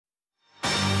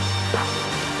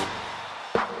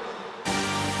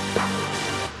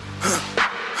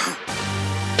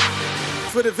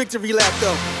for the victory lap,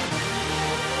 though.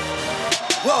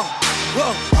 Whoa.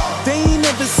 They ain't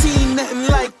never seen nothing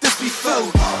like this before.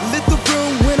 Lit the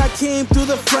room when I came through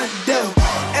the front door.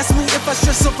 Ask me if I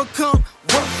stress overcome,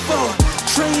 what for?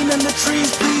 Train in the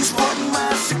trees, please pardon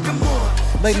my sycamore.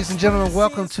 Ladies and gentlemen,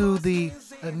 welcome to the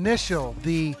initial,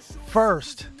 the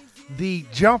first, the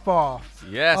jump off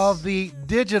of the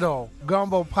digital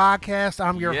Gumbo podcast.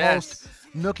 I'm your host,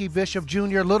 Nookie Bishop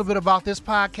Jr. A little bit about this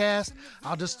podcast.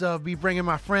 I'll just be bringing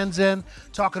my friends in,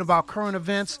 talking about current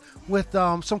events with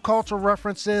some cultural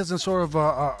references and sort of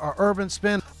a urban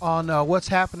spin on what's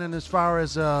happening as far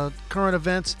as current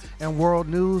events and world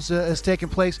news is taking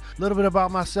place. A little bit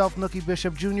about myself, Nookie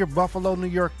Bishop Jr., Buffalo, New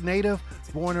York native,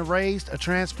 born and raised, a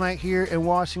transplant here in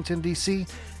Washington, D.C.,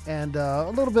 and a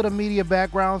little bit of media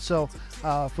background. So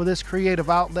for this creative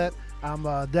outlet, I'm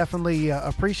definitely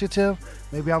appreciative.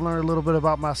 Maybe I'll learn a little bit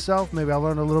about myself. Maybe I'll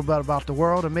learn a little bit about the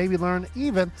world, and maybe learn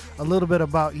even a little bit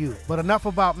about you. But enough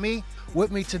about me.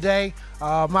 With me today,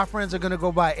 my friends are going to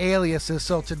go by aliases.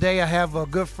 So today I have a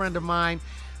good friend of mine.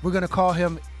 We're going to call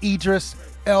him Idris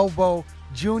Elbow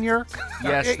Jr.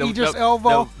 Yes, Idris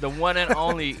Elbow. The one and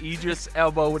only Idris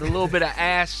Elbow with a little bit of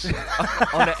ash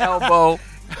on the elbow.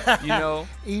 You know,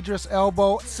 Idris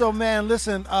Elbow. So, man,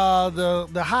 listen,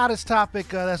 the hottest topic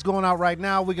that's going out right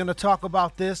now, we're going to talk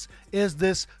about this, is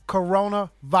this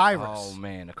coronavirus. Oh,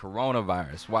 man, the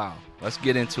coronavirus. Wow. Let's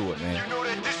get into it, man. You know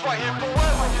that this right here forever.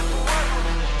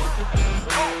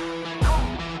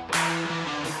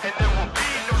 And there will be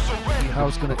no surrender. How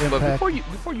it's going to But impact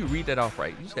before you read that off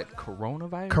right, you said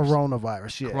coronavirus?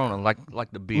 coronavirus, yeah. Corona, like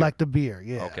the beer. Like the beer,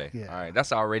 yeah. Okay, yeah. all right.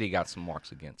 That's already got some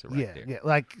marks against it right there. Yeah,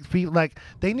 like people, like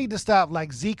they need to stop.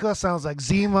 Like Zika sounds like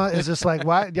Zima. It's just like,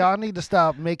 why y'all need to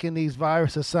stop making these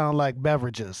viruses sound like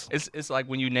beverages. It's like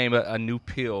when you name a new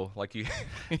pill, like you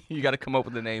you got to come up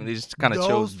with a name. They just kind of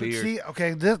chose beer. See,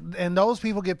 okay, and those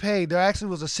people get paid. There actually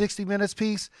was a 60 Minutes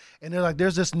piece, and they're like,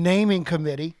 there's this naming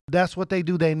committee. That's what they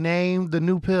do. They name the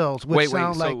new pills, which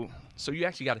sound like. So you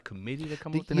actually got a committee to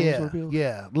come up with the names of the pills?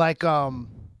 Yeah, like they.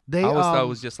 I always thought it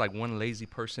was just like one lazy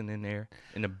person in there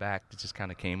in the back that just kind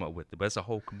of came up with it, but it's a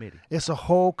whole committee. It's a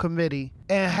whole committee,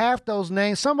 and half those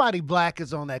names, somebody black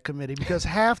is on that committee because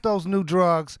half those new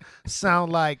drugs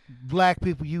sound like black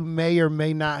people you may or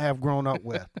may not have grown up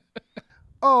with.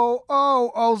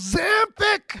 Ozempic.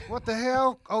 What the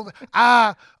hell?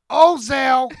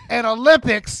 Ozell and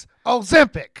Olympics.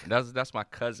 Ozempic. That's my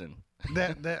cousin.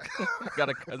 That Got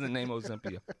a cousin named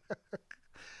Ozympia.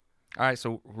 All right,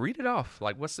 so read it off.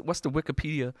 Like, what's the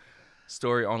Wikipedia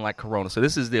story on like Corona? So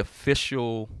this is the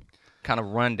official kind of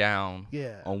rundown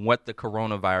on what the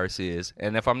coronavirus is.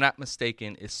 And if I'm not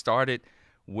mistaken, it started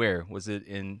where? Was it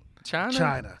in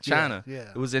China? China.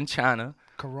 Yeah. It was in China.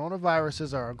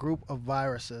 Coronaviruses are a group of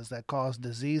viruses that cause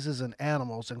diseases in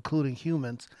animals, including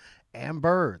humans and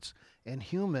birds. In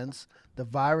humans, the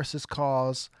viruses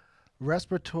cause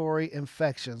respiratory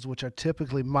infections, which are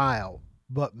typically mild,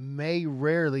 but may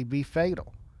rarely be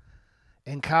fatal.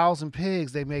 In cows and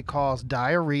pigs, they may cause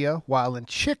diarrhea, while in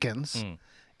chickens,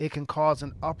 it can cause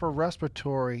an upper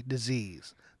respiratory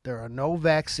disease. There are no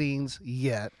vaccines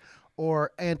yet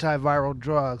or antiviral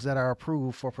drugs that are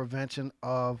approved for prevention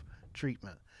of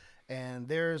treatment. And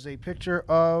there's a picture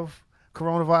of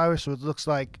coronavirus, which looks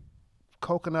like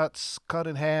coconuts cut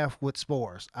in half with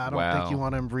spores. I don't think you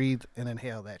want to breathe and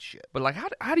inhale that shit. But like,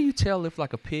 how do you tell if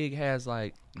like a pig has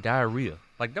like diarrhea?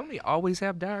 Like, don't they always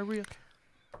have diarrhea?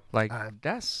 Like,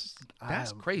 that's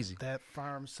crazy. That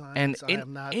farm science.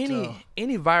 And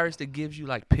any virus that gives you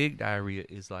like pig diarrhea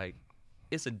is like,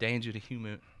 it's a danger to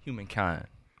humankind.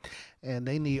 And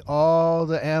they need all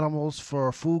the animals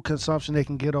for food consumption they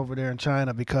can get over there in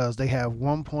China because they have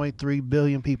 1.3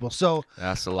 billion people. So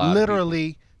that's a lot.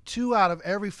 Literally, 2 out of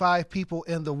every 5 people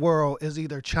in the world is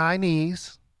either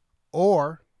Chinese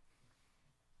or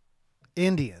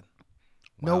Indian.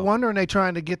 Wow. No wonder they're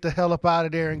trying to get the hell up out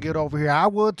of there and get over here. I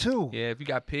would too. Yeah, if you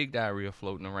got pig diarrhea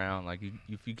floating around, like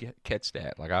if you catch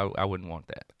that, like I wouldn't want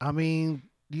that. I mean,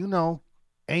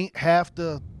 ain't half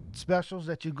the specials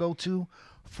that you go to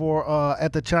for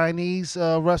at the Chinese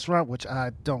restaurant, which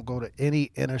I don't go to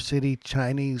any inner city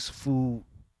Chinese food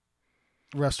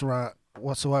restaurant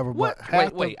whatsoever. What?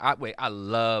 But wait! I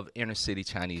love inner city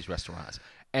Chinese restaurants,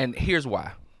 and here's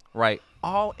why. Right,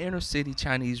 all inner city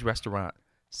Chinese restaurants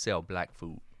sell black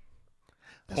food.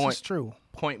 This is true.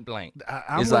 Point blank.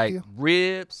 I'm it's with like you.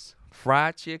 ribs,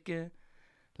 fried chicken,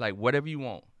 like whatever you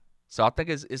want. So I think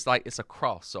it's like it's a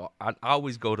cross. So I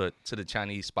always go to the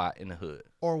Chinese spot in the hood.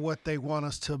 Or what they want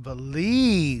us to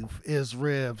believe is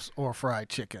ribs or fried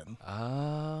chicken.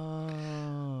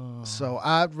 Oh. So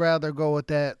I'd rather go with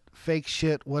that fake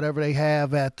shit, whatever they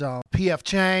have at P.F.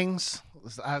 Chang's.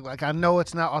 I know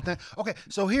it's not authentic. Okay,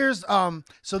 so here's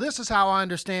so this is how I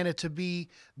understand it to be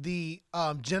the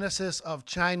genesis of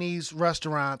Chinese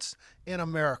restaurants in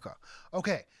America.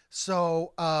 Okay,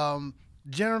 so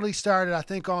generally started, I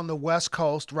think, on the West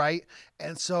Coast, right?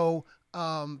 And so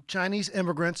Chinese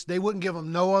immigrants, they wouldn't give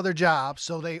them no other jobs,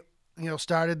 so they,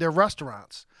 started their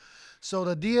restaurants. So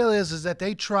the deal is that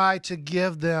they tried to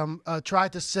give them,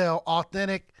 tried to sell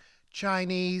authentic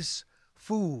Chinese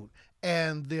food.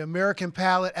 And the American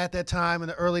palate at that time in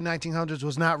the early 1900s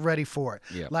was not ready for it.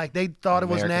 Yep. Like they thought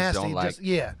Americans it was nasty. don't like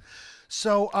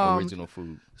So original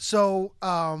food. So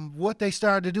what they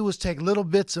started to do was take little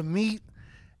bits of meat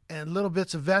and little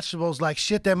bits of vegetables, like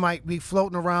shit that might be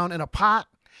floating around in a pot,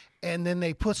 and then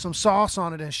they put some sauce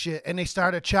on it and shit, and they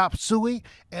started chop suey,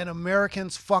 and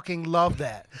Americans fucking love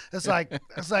that. It's like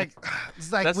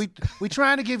we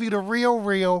trying to give you the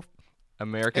real.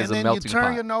 America's and a then melting you turn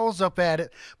pot. your nose up at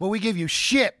it, but we give you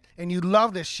shit, and you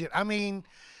love this shit. I mean,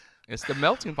 it's the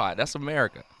melting pot. That's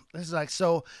America. it's like,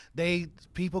 so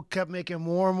people kept making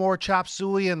more and more chop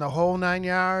suey and the whole 9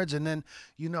 yards, and then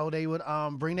they would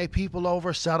bring their people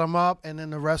over, set them up, and then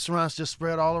the restaurants just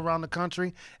spread all around the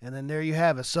country, and then there you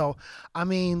have it. So I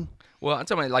mean, well, I'm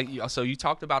talking about, so you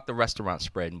talked about the restaurant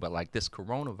spreading, but like this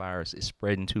coronavirus is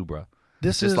spreading too, bro.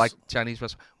 This is is like Chinese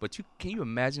restaurant, but can you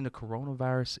imagine the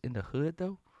coronavirus in the hood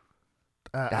though?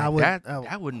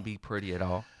 That wouldn't be pretty at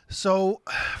all. So,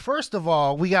 first of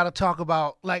all, we got to talk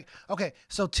about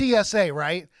so TSA,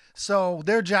 right? So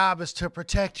their job is to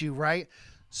protect you, right?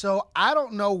 So I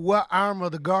don't know what arm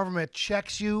of the government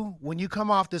checks you when you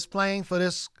come off this plane for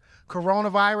this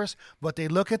coronavirus, but they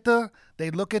look at the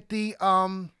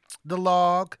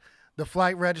log, the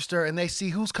flight register, and they see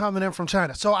who's coming in from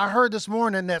China. So I heard this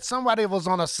morning that somebody was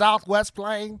on a Southwest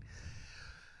plane.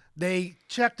 They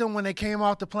checked them when they came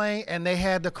off the plane, and they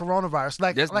had the coronavirus.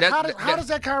 How does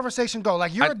that conversation go?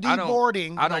 Like, you're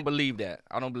deboarding. I don't believe that.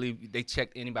 I don't believe they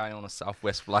checked anybody on a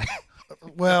Southwest flight.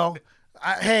 Well,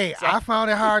 I found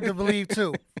it hard to believe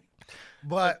too.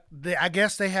 But I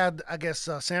guess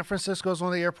San Francisco's one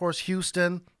of the airports,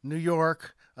 Houston, New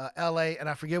York, L.A., and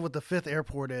I forget what the fifth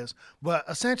airport is. But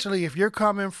essentially, if you're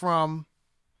coming from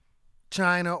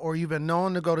China or you've been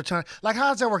known to go to China, like,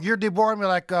 how does that work? You're deboarding,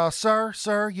 like, sir,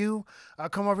 you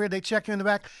come over here. They check you in the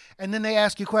back, and then they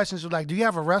ask you questions like, do you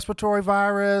have a respiratory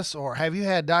virus or have you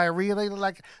had diarrhea lately?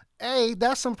 Like, hey,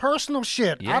 that's some personal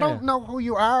shit. Yeah. I don't know who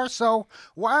you are, so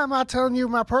why am I telling you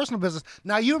my personal business?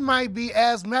 Now, you might be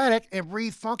asthmatic and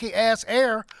breathe funky ass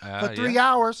air for 3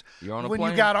 hours. You're on a when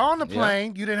plane. you got on the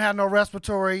plane, you didn't have no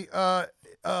respiratory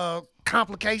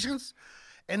complications,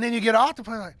 and then you get off the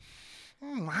plane like,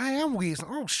 I am wheezing.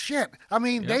 Oh shit! I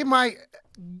mean, you might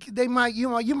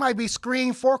be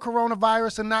screened for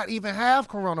coronavirus and not even have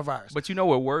coronavirus. But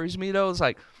what worries me though is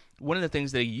like one of the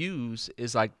things they use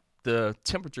is like the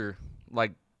temperature,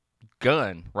 like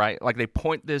gun, right? Like they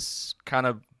point this kind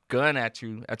of gun at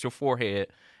you at your forehead,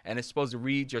 and it's supposed to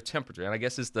read your temperature. And I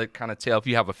guess it's to kind of tell if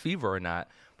you have a fever or not.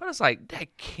 But it's like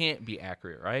that can't be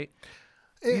accurate, right?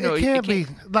 It can't be.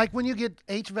 Like when you get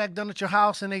HVAC done at your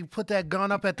house and they put that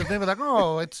gun up at the vent, like,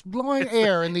 oh, it's blowing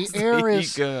air and the air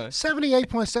is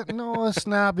 78.7. No, it's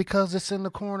not, because it's in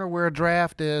the corner where a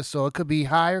draft is, so it could be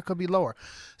higher, it could be lower.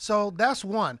 So that's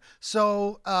one.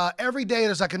 So every day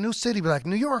there's like a new city, like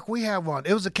New York, we have one.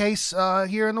 It was a case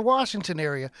here in the Washington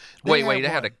area. They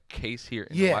had a case here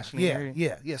in the Washington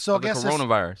area? Yeah. So I guess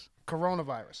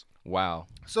coronavirus. Wow.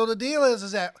 So the deal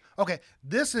is that, okay,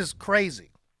 this is crazy.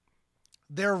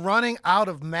 They're running out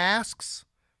of masks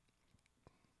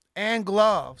and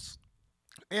gloves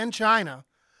in China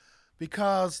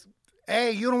because,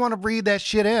 A, you don't want to breathe that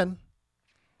shit in,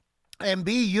 and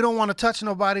B, you don't want to touch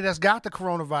nobody that's got the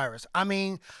coronavirus. I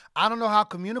mean, I don't know how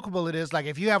communicable it is. Like,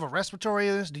 if you have a respiratory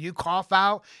illness, do you cough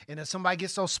out and then somebody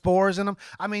gets those spores in them?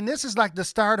 I mean, this is like the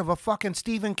start of a fucking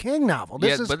Stephen King novel.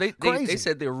 This is crazy. They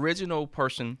said the original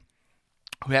person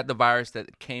who had the virus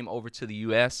that came over to the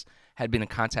U.S. had been in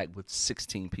contact with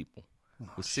 16 people.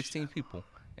 People.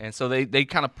 And so they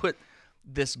kind of put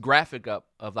this graphic up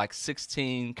of like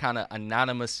 16 kind of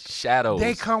anonymous shadows.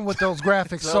 They come with those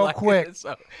graphics so quick.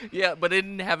 But it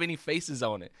didn't have any faces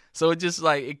on it. So it just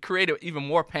like, it created even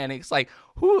more panic. It's like,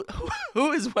 who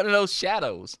is one of those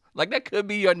shadows? Like, that could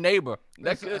be your neighbor.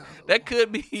 That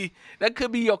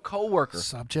could be your coworker.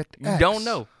 Subject You X. don't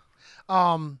know.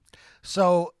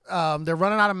 So they're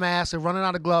running out of masks. They're running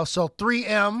out of gloves. So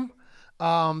 3M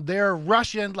They're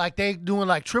rushing, like they doing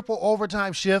like triple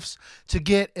overtime shifts to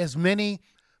get as many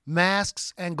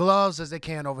masks and gloves as they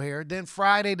can over here. Then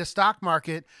Friday, the stock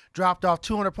market dropped off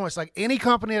 200 points. Like any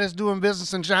company that's doing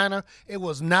business in China, it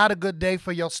was not a good day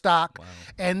for your stock. Wow.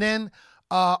 And then,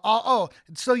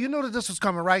 so you knew that this was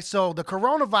coming, right? So the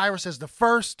coronavirus is the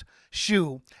first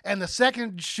shoe, and the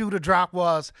second shoe to drop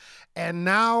was, and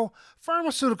now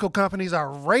pharmaceutical companies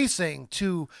are racing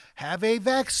to have a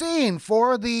vaccine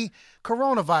for the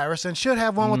coronavirus and should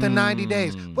have one within 90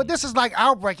 days. But this is like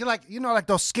outbreak. You're like, like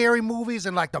those scary movies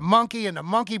and like the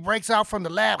monkey breaks out from the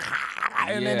lab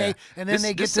and then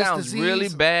they get this sounds disease. Really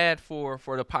bad for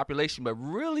the population, but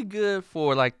really good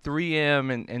for like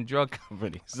 3M and drug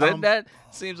companies. That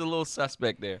seems a little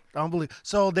suspect there. Unbelievable.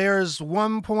 So there's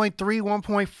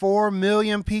 1.4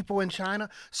 million people in China.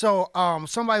 So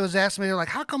somebody was asking me, they're like,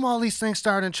 how come all these things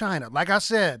start in China? Like I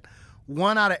said, 2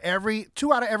 out of every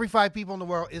 5 people in the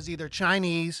world is either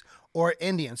Chinese or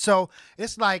Indian. So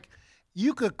it's like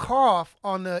you could cough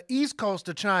on the east coast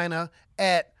of China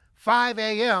at 5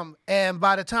 a.m. and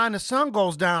by the time the sun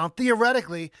goes down,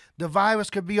 theoretically, the virus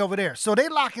could be over there. So they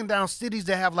locking down cities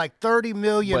that have like 30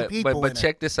 million people But in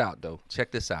check this out, though.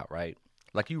 Check this out, right?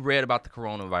 Like you read about the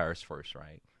coronavirus first,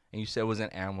 right? And you said it was in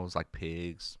animals like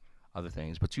pigs, other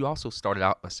things. But you also started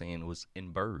out by saying it was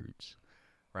in birds,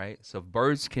 right? So if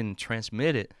birds can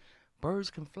transmit it,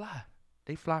 birds can fly.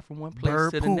 They fly from one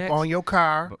place to the next. Bird poop on your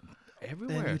car.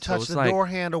 Everywhere. And you touch the door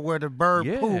handle where the bird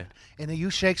pooped, and then you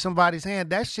shake somebody's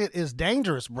hand. That shit is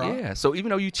dangerous, bro. Yeah. So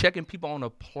even though you checking people on a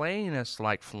plane that's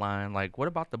like flying, like what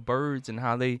about the birds and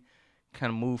how they kind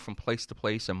of move from place to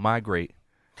place and migrate?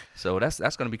 So that's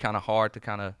going to be kind of hard to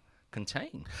kind of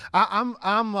contain.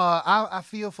 I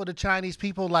feel for the Chinese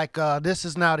people. Like this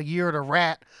is now the year of the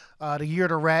rat. The year of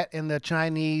the rat in the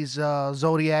Chinese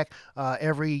zodiac.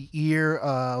 Every year,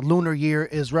 lunar year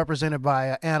is represented by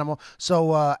an animal.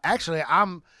 So actually,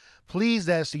 I'm pleased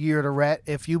that it's the year of the rat.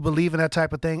 If you believe in that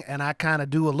type of thing, and I kind of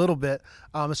do a little bit,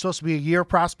 it's supposed to be a year of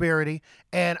prosperity.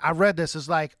 And I read this. It's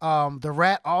like the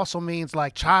rat also means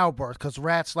like childbirth, because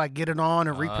rats like get it on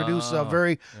and reproduce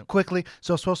very quickly.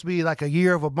 So it's supposed to be like a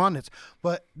year of abundance.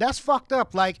 But that's fucked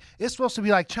up. Like it's supposed to be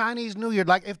like Chinese New Year.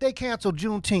 Like if they cancel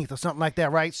Juneteenth or something like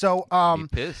that, right? So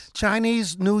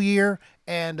Chinese New Year.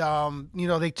 And, all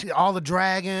the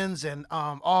dragons and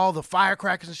all the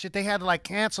firecrackers and shit, they had to, like,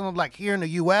 cancel them, like, here in the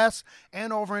U.S.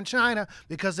 and over in China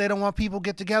because they don't want people to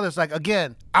get together. It's like,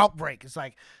 again, outbreak. It's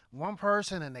like one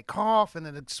person and they cough and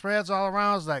then it spreads all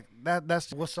around. It's like,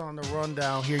 that's what's on the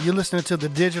rundown here. You're listening to the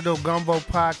Digital Gumbo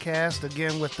Podcast,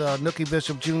 again, with Nookie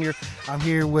Bishop Jr. I'm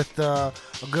here with a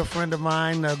good friend of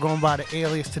mine going by the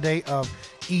alias today of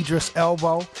Idris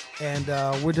Elbow, and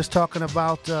we're just talking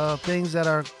about things that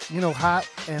are, hot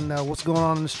and what's going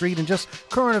on in the street and just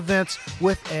current events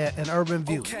with an urban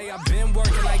view. Okay, I've been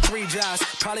working like 3 jobs.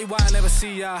 Probably why I never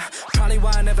see ya. Probably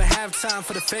why I never have time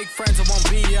for the fake friends I won't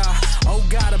be ya. Oh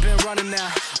God, I've been running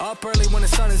now. Up early when the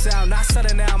sun is out. Not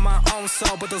setting out my own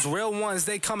soul, but those real ones,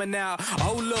 they coming out.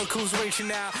 Oh, look who's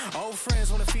reaching out. Old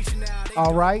friends want to feature now.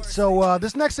 All right, so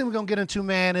this next thing we're going to get into,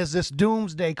 man, is this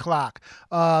Doomsday clock.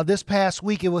 This past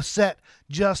week, it was set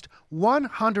just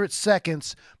 100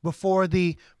 seconds before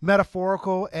the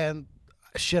metaphorical and,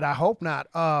 shit, I hope not,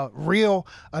 real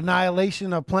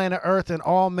annihilation of planet Earth and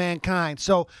all mankind.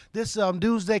 So this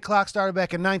Doomsday clock started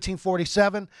back in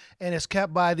 1947, and it's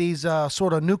kept by these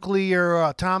sort of nuclear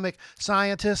atomic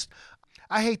scientists.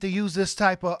 I hate to use this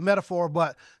type of metaphor,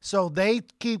 but so they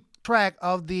keep track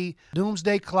of the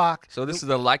Doomsday clock. So this is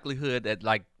the likelihood that,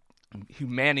 like,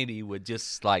 humanity would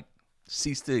just, like,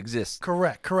 cease to exist.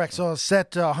 Correct. So it's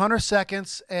set 100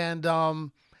 seconds,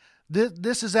 and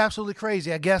this is absolutely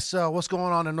crazy. I guess what's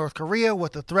going on in North Korea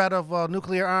with the threat of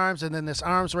nuclear arms, and then this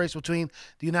arms race between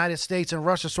the United States and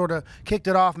Russia sort of kicked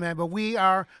it off, man. But we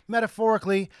are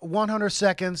metaphorically 100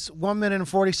 seconds, 1 minute and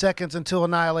 40 seconds until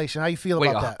annihilation. How you feel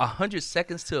about that? 100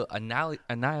 seconds to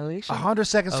annihilation? 100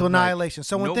 seconds to annihilation.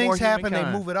 So when no things happen, they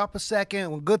move it up a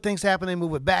second. When good things happen, they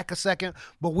move it back a second.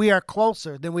 But we are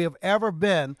closer than we have ever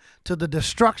been to the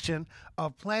destruction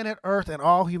of planet Earth and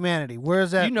all humanity. Where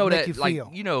does that make you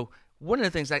feel? One of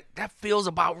the things that feels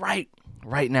about right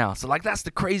now. So, like, that's the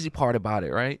crazy part about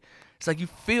it, right? It's like you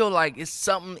feel like it's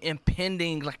something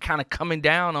impending, like, kind of coming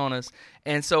down on us.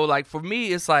 And so, like, for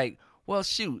me, it's like, well,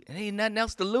 shoot, it ain't nothing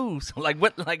else to lose.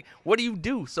 What do you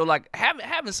do? So, like,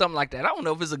 having something like that, I don't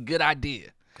know if it's a good idea.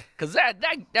 Because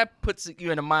that puts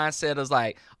you in a mindset of,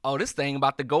 like, oh, this thing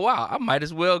about to go out. I might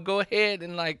as well go ahead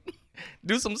and, like,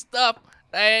 do some stuff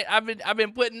I've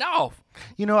been putting off.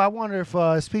 You know, I wonder if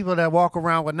it's people that walk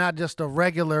around with not just a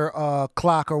regular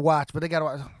clock or watch, but they got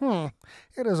to watch.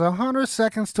 It is 100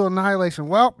 seconds to annihilation.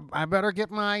 Well, I better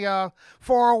get my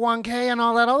 401k and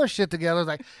all that other shit together.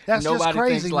 Like, that's just crazy, Nobody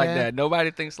thinks like man. that.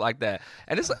 Nobody thinks like that.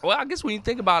 And it's well, I guess when you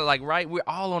think about it, like, right, we're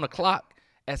all on a clock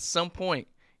at some point.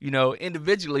 You know,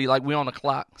 individually, like we're on the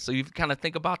clock. So you kind of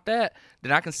think about that,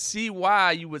 then I can see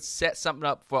why you would set something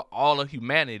up for all of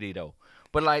humanity, though.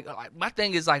 But like my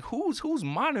thing is like, who's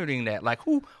monitoring that? Like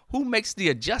who makes the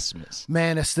adjustments?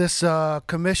 Man, it's this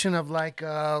commission of like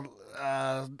I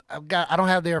don't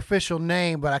have their official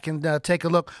name, but I can take a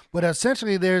look. But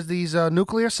essentially, there's these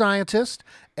nuclear scientists,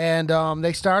 and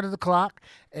they started the clock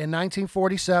in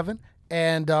 1947.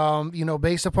 And,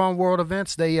 based upon world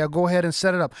events, they go ahead and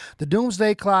set it up. The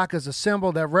Doomsday Clock is a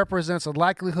symbol that represents the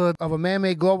likelihood of a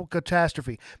man-made global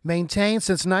catastrophe, maintained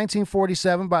since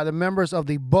 1947 by the members of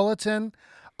the Bulletin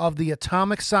of the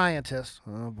Atomic Scientists.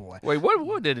 Oh, boy. Wait, what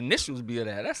would the initials be of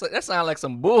that? That sounds like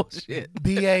some bullshit.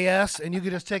 BAS, and you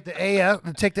can just take the A out,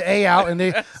 and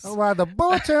they the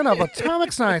Bulletin of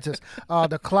Atomic Scientists.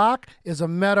 The clock is a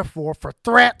metaphor for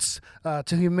threats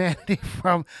to humanity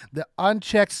from the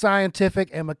unchecked scientific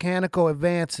and mechanical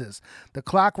advances. The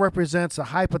clock represents a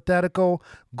hypothetical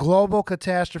global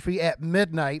catastrophe at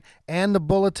midnight, and the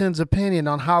Bulletin's opinion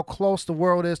on how close the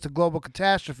world is to global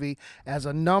catastrophe as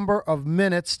a number of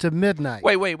minutes to midnight.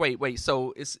 Wait.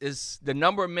 So it's the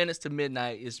number of minutes to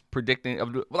midnight is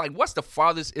predicting like what's the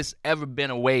farthest it's ever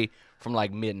been away from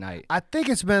like midnight? I think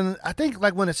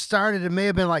like when it started, it may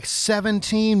have been like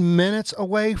 17 minutes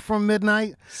away from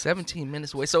midnight. 17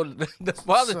 minutes away. So the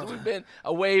farthest we've been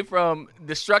away from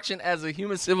destruction as a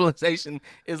human civilization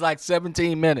is like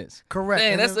 17 minutes. Correct.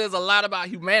 Man, that says a lot about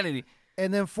humanity.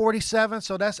 And then 47,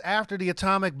 so that's after the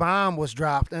atomic bomb was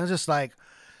dropped. And it's just like,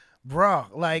 bro,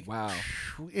 like, wow.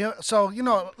 So,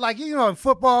 in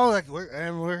football, like,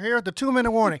 we're here at the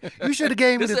 2-minute warning. You should have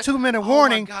gave me the 2-minute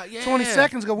warning 20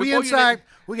 seconds ago. We inside.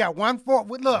 We got 1-4.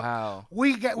 Look, wow.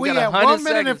 we got 1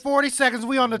 minute and 40 seconds.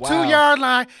 We on the 2-yard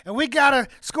line, and we got to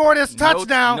score this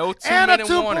touchdown and a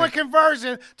 2-point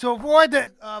conversion to avoid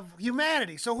the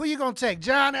humanity. So who you going to take?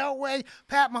 John Elway,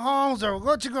 Pat Mahomes, or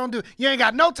what you going to do? You ain't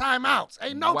got no timeouts.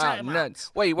 Ain't no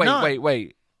timeouts.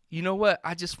 Wait. You know what?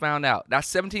 I just found out. That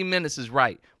 17 minutes is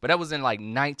right, but that was in like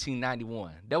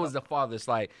 1991. That was the farthest.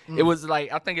 Like it was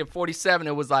like I think in 47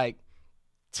 it was like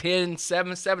 7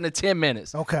 to 10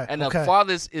 minutes. Okay. And the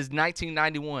farthest is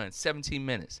 1991, 17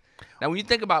 minutes. Now when you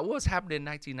think about what's happening in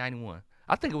 1991,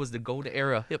 I think it was the golden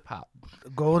era of hip hop.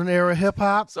 Golden era hip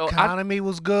hop. So economy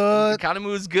was good.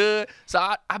 So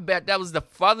I bet that was the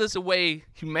farthest away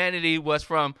humanity was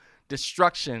from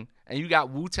destruction. And you got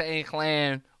Wu-Tang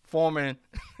Clan forming.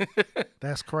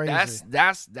 That's crazy. I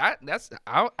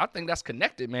think that's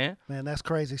connected, man. Man, that's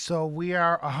crazy. So we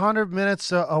are 100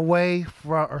 minutes away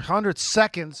from, or 100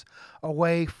 seconds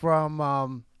away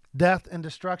from death and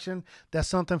destruction. That's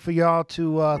something for y'all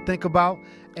to think about.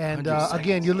 And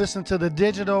again, you listen to the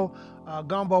Digital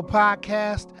Gumbo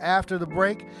podcast. After the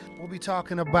break, we'll be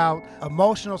talking about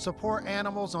emotional support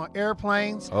animals on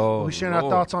airplanes. We'll be sharing our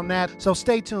thoughts on that. So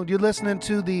stay tuned. You're listening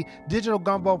to the Digital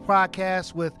Gumbo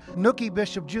podcast with Nookie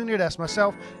Bishop Jr. That's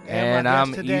myself. And my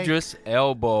I'm guest today, Idris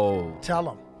Elbow. Tell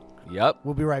them. Yep.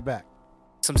 We'll be right back.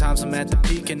 Sometimes I'm at the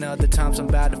peak and other times I'm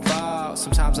about to fall.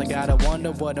 Sometimes I gotta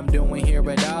wonder what I'm doing here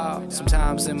at all.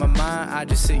 Sometimes in my mind I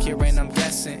just sit here and I'm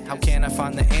guessing. How can I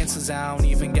find the answers? I don't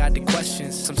even got the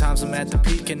questions. Sometimes I'm at the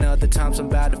peak and other times I'm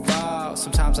about to fall.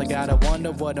 Sometimes I gotta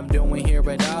wonder what I'm doing here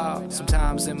at all.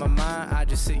 Sometimes in my mind I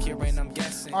just sit here and I'm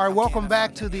guessing. All right, welcome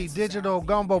back to the Digital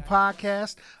Gumbo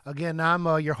podcast. Again, I'm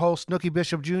your host, Nookie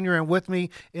Bishop Jr., and with me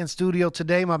in studio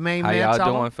today, my main man. How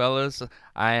y'all doing, fellas?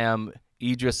 I am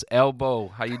Idris Elbow.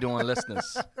 How you doing,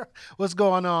 listeners? What's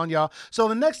going on, y'all? So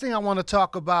the next thing I want to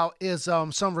talk about is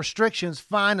some restrictions,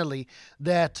 finally,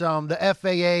 that the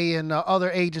FAA and other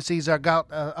agencies are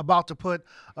about to put,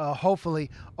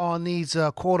 hopefully, on these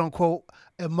quote-unquote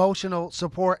emotional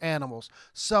support animals.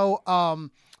 So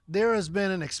there has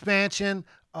been an expansion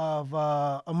of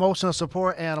emotional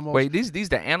support animals. Wait, these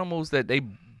the animals that they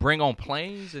bring on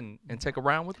planes and take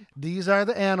around with them? These are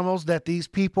the animals that these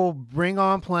people bring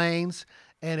on planes,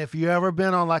 and if you ever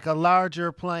been on like a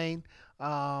larger plane,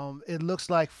 it looks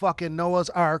like fucking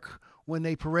Noah's Ark when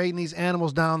they parading these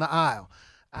animals down the aisle.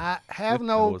 I have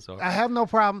no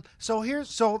problem. So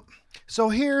here's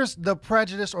the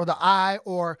prejudice or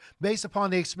or based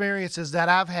upon the experiences that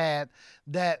I've had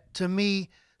that to me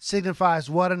signifies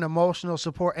what an emotional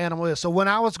support animal is. So when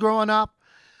I was growing up,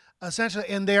 essentially,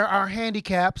 and there are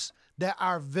handicaps that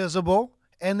are visible,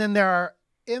 and then there are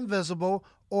invisible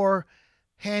or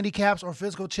handicaps or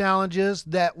physical challenges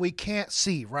that we can't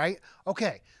see, right?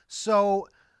 Okay, so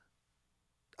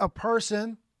a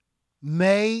person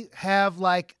may have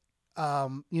like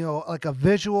a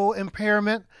visual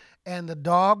impairment, and the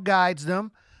dog guides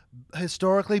them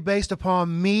historically based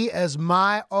upon me as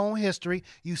my own history.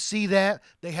 You see that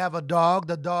they have a dog,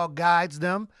 the dog guides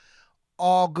them,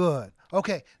 all good.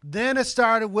 Okay, then it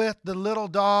started with the little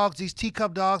dogs, these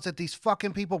teacup dogs that these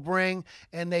fucking people bring,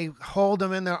 and they hold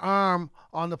them in their arm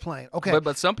on the plane. Okay,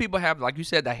 but some people have, like you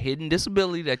said, that hidden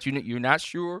disability that you're not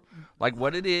sure like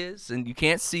what it is, and you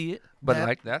can't see it. But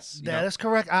that is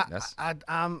correct.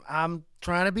 I'm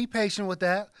trying to be patient with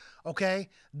that. Okay,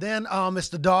 then it's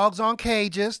the dogs on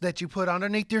cages that you put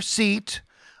underneath your seat.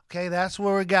 Okay, that's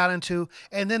where we got into,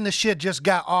 and then the shit just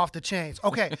got off the chains.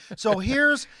 Okay, so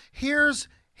here's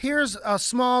a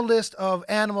small list of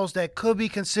animals that could be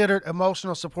considered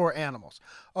emotional support animals.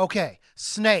 Okay,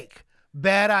 snake.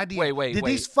 Bad idea. Wait. Did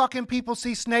these fucking people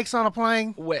see snakes on a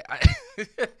plane? Wait,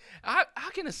 how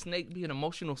can a snake be an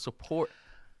emotional support?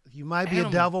 You might be a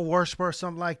devil worshiper or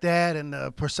something like that, and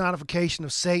the personification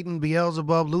of Satan,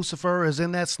 Beelzebub, Lucifer is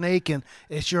in that snake, and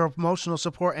it's your emotional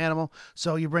support animal.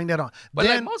 So you bring that on. But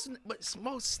then,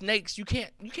 most snakes, you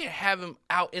can't have them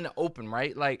out in the open,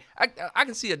 right? Like I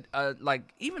can see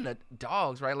like even the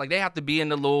dogs, right? Like they have to be in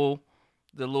the little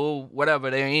whatever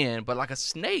they're in, but like a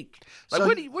snake, like so,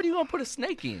 what are you gonna put a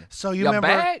snake in? So you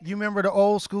remember the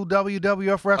old school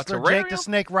WWF wrestler Jake the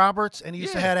Snake Roberts, and he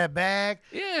used to have that bag.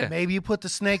 Yeah. Maybe you put the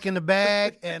snake in the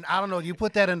bag, and I don't know, you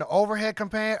put that in the overhead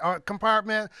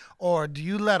compartment, or do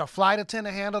you let a flight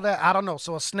attendant handle that? I don't know.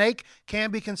 So a snake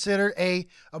can be considered a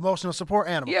emotional support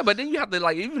animal. Yeah, but then you have to,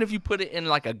 like, even if you put it in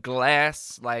like a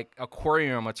glass, like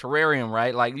aquarium, a terrarium,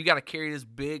 right? Like you got to carry this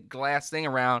big glass thing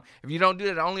around. If you don't do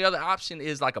that, the only other option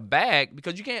is like a bag,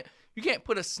 because you can't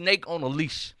put a snake on a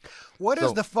leash. What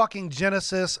is the fucking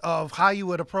genesis of how you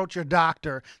would approach your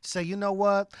doctor to say, you know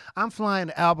what, I'm flying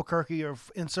to Albuquerque or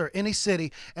insert any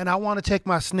city, and I want to take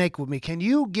my snake with me. Can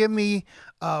you give me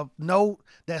a note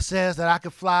that says that I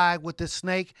could fly with this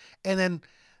snake? And then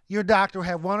your doctor will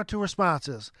have one or two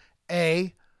responses.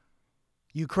 A,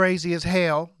 you crazy as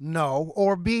hell, no.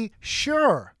 Or B,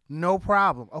 sure, no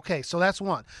problem. Okay, so that's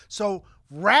one. So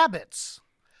rabbits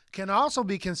can also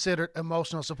be considered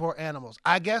emotional support animals.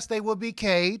 I guess they would be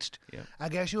caged. Yeah. I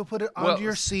guess you would put it under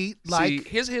your seat. Like,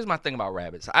 here's my thing about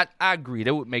rabbits. I agree.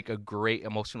 They would make a great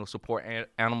emotional support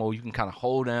animal. You can kind of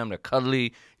hold them. They're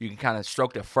cuddly. You can kind of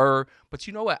stroke their fur. But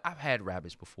you know what? I've had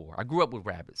rabbits before. I grew up with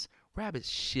rabbits. Rabbits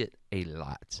shit a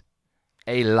lot.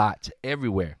 A lot.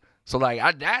 Everywhere. So,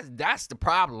 like, that's the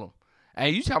problem.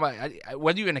 And you talking about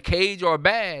whether you're in a cage or a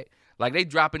bag, like, they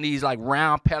dropping these, like,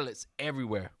 round pellets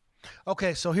everywhere.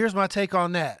 Okay, so here's my take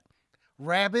on that.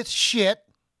 Rabbits shit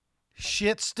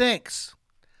stinks.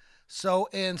 So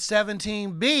in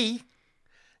 17B,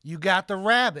 you got the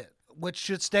rabbit, which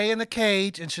should stay in the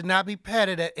cage and should not be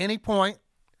petted at any point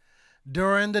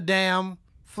during the damn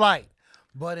flight.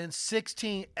 But in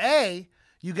 16A,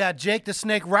 you got Jake the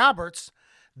Snake Roberts,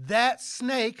 that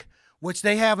snake, which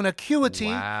they have an acuity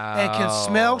and can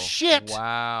smell shit,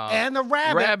 and the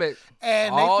rabbit,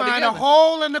 and they find a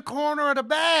hole in the corner of the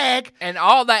bag, and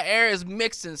all that air is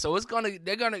mixing, so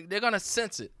they're gonna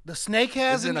sense it. The snake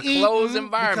hasn't eaten in a closed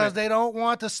environment because they don't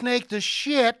want the snake to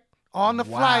shit on the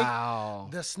flight.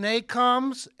 The snake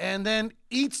comes and then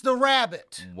eats the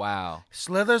rabbit. Wow.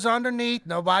 Slithers underneath.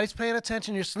 Nobody's paying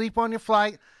attention. You sleep on your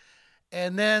flight.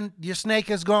 And then your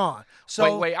snake is gone.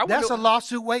 So that's a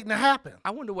lawsuit waiting to happen.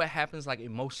 I wonder what happens, like,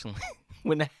 emotionally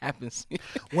when that happens.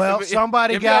 Well,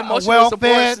 somebody got a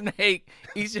well-fed snake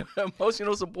eats your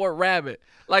emotional support rabbit.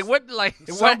 Like, what? Like,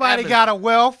 somebody got a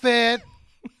well-fed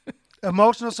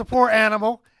emotional support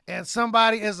animal, and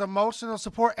somebody is emotional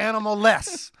support animal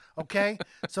less. Okay,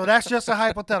 so that's just a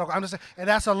hypothetical. I'm just saying, and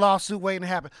that's a lawsuit waiting to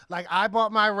happen. Like, I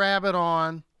bought my rabbit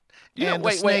on. I'm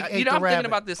thinking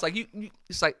about this. Like,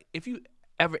 it's like if you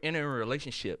ever enter a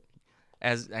relationship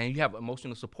and you have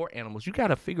emotional support animals, you got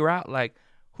to figure out, like,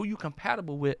 who you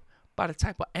compatible with by the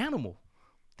type of animal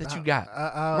that you got,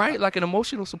 right? Like an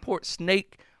emotional support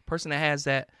snake person that has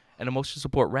that, an emotional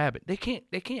support rabbit, they can't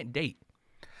date.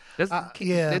 It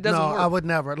doesn't work. I would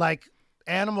never. Like,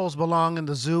 animals belong in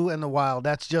the zoo and the wild.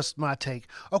 That's just my take.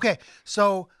 Okay,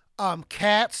 so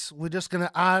cats. We're just gonna.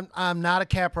 I'm not a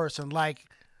cat person. Like.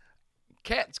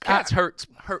 Cats hurt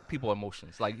people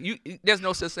emotions. Like, there's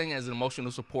no such thing as an emotional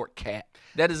support cat.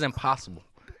 That is impossible.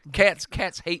 Cats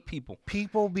hate people.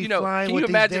 People be flying with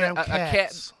these damn cats. Can you imagine a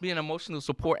cat being an emotional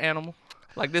support animal?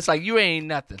 Like this, like you ain't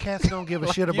nothing. Cats don't give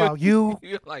a shit about you.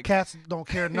 Like, cats don't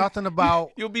care nothing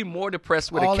about. You'll be more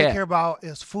depressed with a cat. All they care about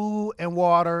is food and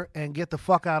water and get the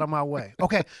fuck out of my way.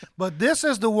 Okay, but this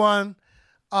is the one.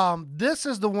 This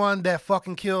is the one that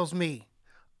fucking kills me.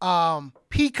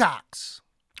 Peacocks.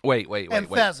 Wait.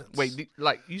 Pheasants. Wait,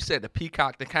 like you said, the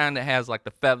peacock, the kind that has like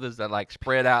the feathers that like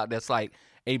spread out. That's like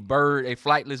a bird, a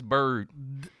flightless bird.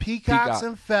 Peacocks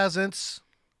and pheasants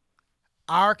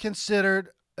are considered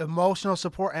emotional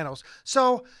support animals.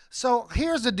 So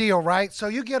here's the deal, right? So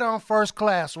you get on first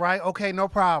class, right? Okay, no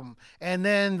problem. And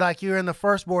then like you're in the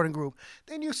first boarding group.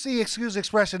 Then you see, excuse the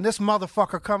expression, this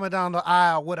motherfucker coming down the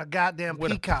aisle with a goddamn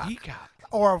peacock.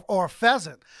 Or a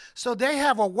pheasant. So they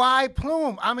have a wide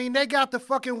plume. I mean, they got the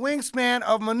fucking wingspan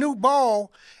of Manute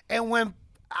Bol. And when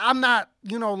I'm not,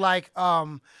 like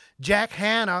Jack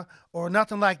Hanna or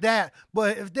nothing like that,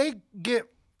 but if they get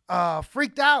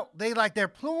freaked out, they like their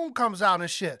plume comes out and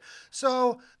shit.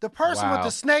 So the person with the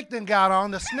snake then got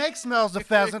on, the snake smells the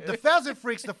pheasant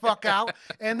freaks the fuck out,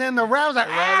 and then the rabbit's like,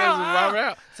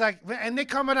 ow. It's like, and they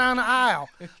coming down the aisle.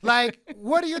 Like,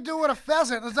 what do you do with a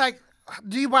pheasant? It's like,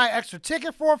 do you buy an extra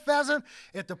ticket for a pheasant?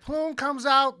 If the plume comes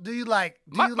out, do you like?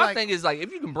 My thing is like,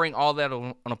 if you can bring all that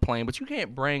on a plane, but you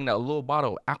can't bring that little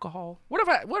bottle of alcohol. What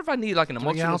if I need like an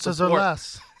emotional 3 ounces support? Or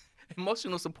less.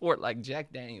 Emotional support like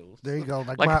Jack Daniels. There you go.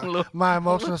 Like my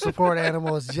emotional support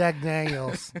animal is Jack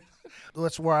Daniels.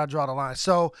 That's where I draw the line.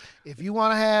 So if you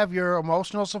want to have your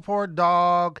emotional support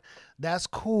dog, that's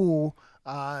cool.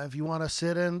 If you want to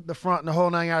sit in the front and the whole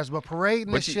 9 yards, but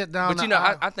parading this shit down.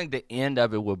 But I think the end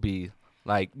of it will be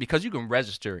like, because you can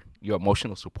register your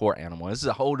emotional support animal. This is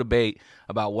a whole debate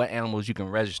about what animals you can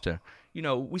register.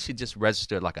 We should just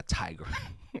register like a tiger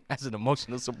as an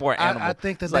emotional support animal. I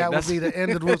think that would be the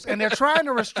end of the rules. And they're trying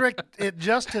to restrict it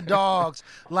just to dogs.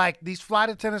 Like these flight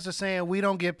attendants are saying, we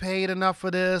don't get paid enough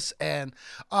for this. And,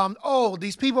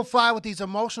 these people fly with these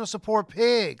emotional support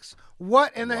pigs.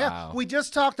 What in the hell? We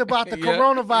just talked about the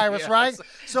coronavirus, right?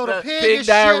 So the pig is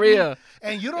diarrhea. Shitting,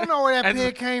 and you don't know where that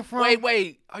pig came from.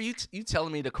 Wait. Are you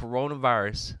telling me the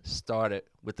coronavirus started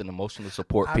with an emotional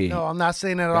support pig? No, I'm not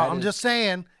saying that at all. I'm just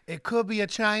saying it could be a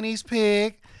Chinese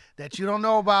pig that you don't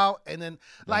know about. And then,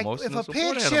 like, if a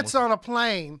pig shits on a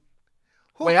plane,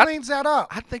 who cleans that up?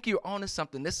 I think you're onto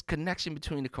something. This connection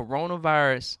between the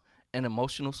coronavirus and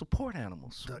emotional support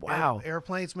animals. Wow.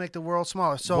 Airplanes make the world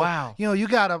smaller. So, you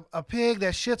got a pig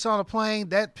that shits on a plane.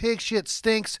 That pig shit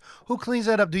stinks. Who cleans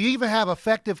that up? Do you even have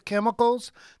effective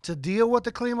chemicals to deal with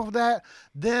the cleanup of that?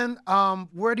 Then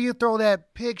where do you throw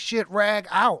that pig shit rag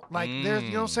out? Like, there's, you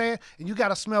know what I'm saying? And you got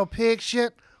to smell pig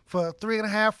shit for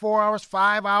 3.5, 4 hours,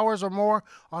 5 hours or more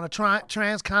on a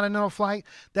transcontinental flight.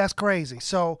 That's crazy.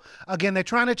 So, again, they're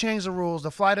trying to change the rules.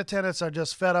 The flight attendants are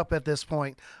just fed up at this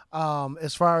point.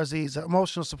 As far as these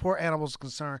emotional support animals are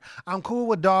concerned. I'm cool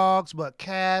with dogs, but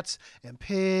cats and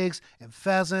pigs and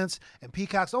pheasants and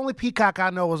peacocks. The only peacock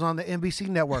I know is on the NBC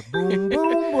network. Boom,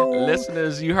 boom, boom.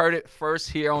 Listeners, you heard it first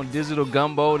here on Digital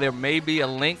Gumbo. There may be a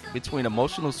link between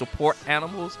emotional support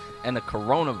animals and the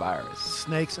coronavirus.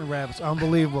 Snakes and rabbits.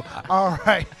 Unbelievable. All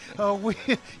right.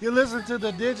 You listen to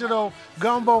the Digital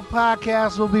Gumbo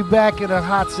podcast. We'll be back in a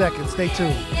hot second. Stay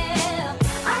tuned.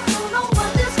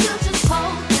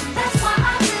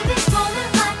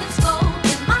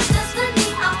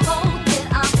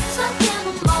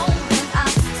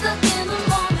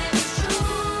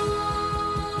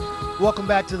 Welcome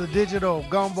back to the Digital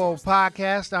Gumbo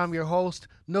podcast. I'm your host,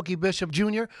 Nookie Bishop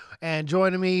Jr., and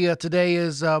joining me today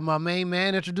is my main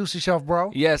man. Introduce yourself,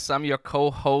 bro. Yes, I'm your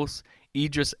co-host,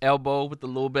 Idris Elbow, with a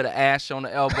little bit of ash on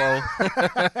the elbow.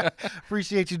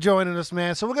 Appreciate you joining us,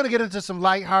 man. So we're going to get into some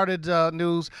lighthearted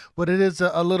news, but it is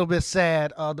a little bit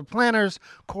sad. The Planters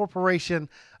Corporation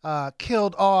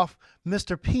killed off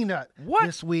Mr. Peanut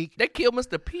this week. They killed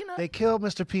Mr. Peanut? They killed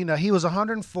Mr. Peanut. He was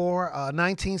 104,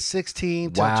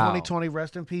 1916 to 2020.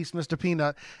 Rest in peace, Mr.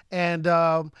 Peanut. And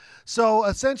so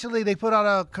essentially they put out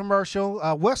a commercial.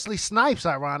 Wesley Snipes,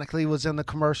 ironically, was in the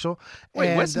commercial.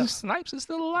 Wait, Wesley Snipes is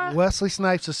still alive? Wesley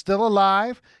Snipes is still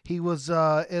alive. He was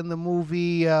in the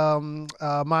movie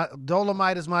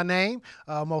Dolomite Is My Name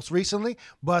most recently.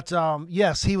 But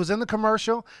yes, he was in the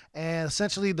commercial. And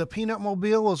essentially the Peanut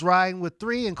Mobile was riding with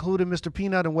three, including Mr.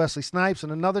 Peanut and Wesley Snipes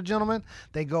and another gentleman.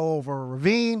 They go over a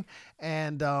ravine,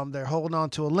 and they're holding on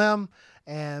to a limb,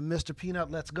 and Mr. Peanut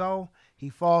lets go. He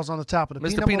falls on the top of the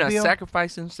Peanut Mobile. Mr. Peanut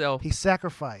sacrificed himself. He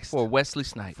sacrificed. For Wesley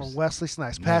Snipes. For Wesley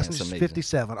Snipes. Passengers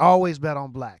 57. Always bet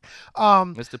on black.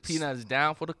 Mr. Peanut is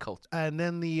down for the culture. And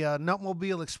then the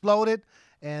Nutmobile exploded,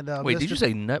 And wait, did you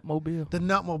say Nutmobile? The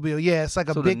Nutmobile, yeah, it's like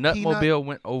a big peanut. So the Nutmobile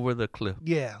went over the cliff.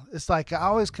 Yeah, it's like I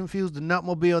always confuse the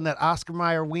Nutmobile and that Oscar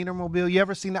Mayer Wienermobile. You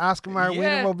ever seen the Oscar Mayer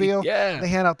Wienermobile? Yeah. They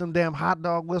hand out them damn hot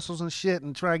dog whistles and shit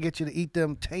and try to get you to eat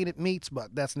them tainted meats,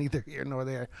 but that's neither here nor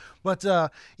there. But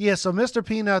yeah, so Mr.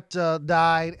 Peanut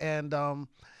died, and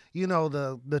you know,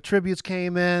 the tributes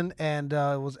came in, and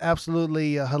it was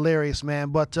absolutely hilarious, man.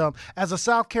 But as a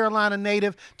South Carolina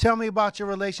native, tell me about your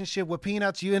relationship with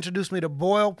peanuts. You introduced me to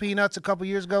boiled peanuts a couple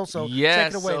years ago, so take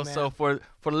it away, man. So for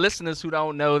the listeners who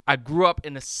don't know, I grew up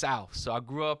in the South. So I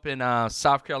grew up in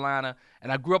South Carolina,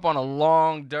 and I grew up on a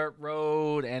long dirt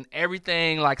road, and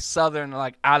everything like Southern,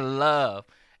 like I love.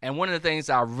 And one of the things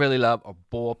I really love are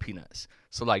boiled peanuts.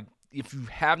 So like, if you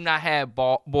have not had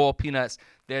boiled peanuts,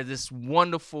 they're this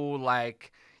wonderful,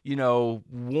 like, you know,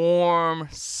 warm,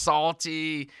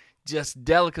 salty, just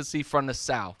delicacy from the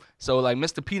South. So like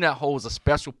Mr. Peanut holds a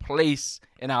special place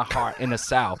in our heart in the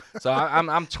South. So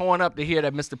I'm torn up to hear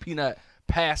that Mr. Peanut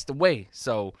passed away.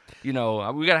 So, you know,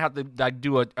 we're gonna have to like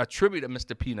do a tribute to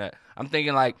Mr. Peanut. I'm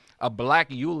thinking like a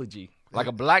black eulogy, like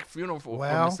a black funeral for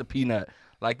Mr. Peanut.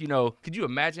 Like, you know, could you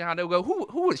imagine how they would go?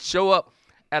 Who would show up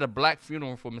at a black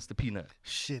funeral for Mr. Peanut?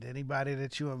 Shit, anybody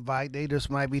that you invite, they just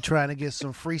might be trying to get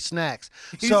some free snacks.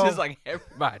 He's just like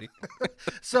everybody.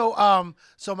 So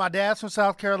my dad's from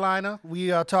South Carolina. We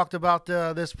talked about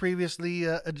this previously,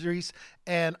 Idris,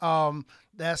 and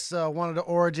that's one of the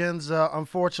origins,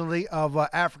 unfortunately, of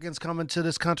Africans coming to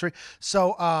this country.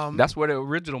 So that's where the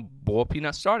original boiled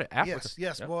peanut started, Africa.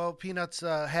 Yes. Yep. Boiled peanuts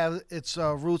have its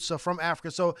roots from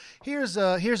Africa. So here's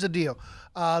the deal.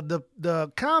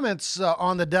 The comments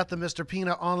on the death of Mr.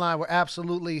 Peanut online were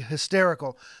absolutely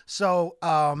hysterical. So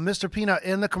Mr. Peanut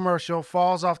in the commercial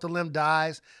falls off the limb,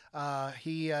 dies.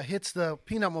 He hits the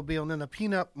peanut mobile, and then the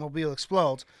peanut mobile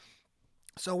explodes.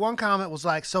 So one comment was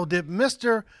like, so did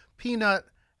Mr. Peanut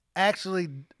actually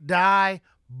die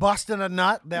busting a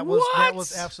nut? That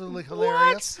was absolutely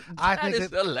hilarious. What? That is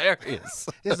hilarious.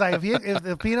 It's like if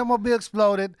the peanut mobile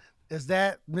exploded,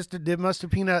 did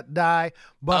Mr. Peanut die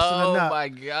busting a nut? Oh my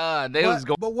God!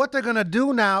 But what they're gonna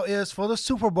do now is for the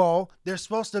Super Bowl, there's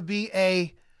supposed to be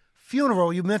a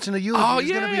funeral. You mentioned the eulogy. Oh,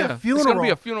 There's gonna be a funeral. It's gonna be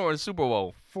a funeral in the Super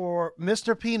Bowl for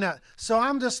Mr. Peanut. So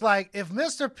I'm just like, if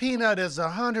Mr. Peanut is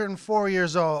 104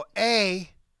 years old,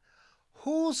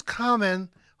 who's coming?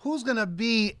 Who's gonna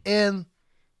attend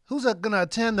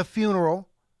the funeral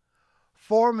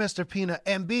for Mr. Peanut?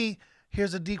 And B,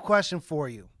 here's a deep question for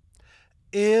you.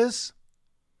 Is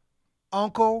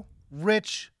Uncle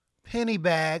Rich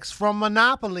Pennybags from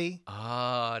Monopoly?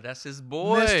 That's his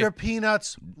boy. Mr.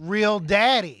 Peanut's real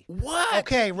daddy. What?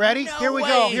 Okay, ready?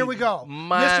 No Here we go.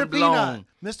 Mind blown.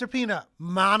 Mr. Peanut,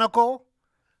 monocle,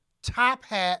 top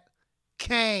hat,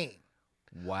 cane.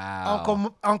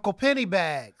 Wow. Uncle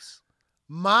Pennybags,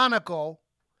 monocle,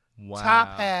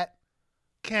 top hat,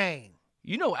 cane.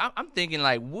 You know, I'm thinking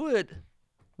like, would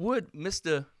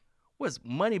Mr.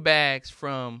 Moneybags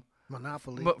from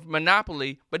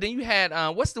Monopoly, but then you had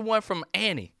what's the one from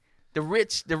Annie, the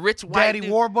rich white Daddy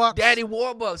Warbucks. Daddy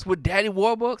Warbucks. Would Daddy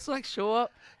Warbucks like show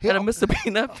up at a Mr.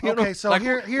 Peanut funeral? Okay, so like,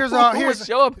 here's who would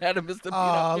show up at a Mr. Peanut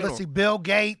funeral? Let's see, Bill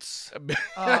Gates,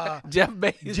 Jeff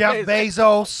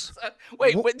Bezos.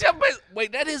 Wait,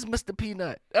 that is Mr.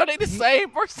 Peanut. Are they the same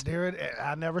person?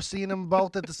 I never seen them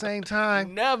both at the same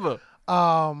time. Never.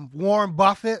 Warren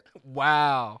Buffett.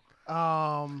 Wow.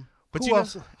 But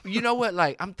you know what?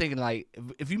 Like, I'm thinking, like,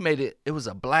 if you made it was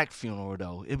a black funeral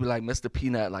though. It'd be like Mr.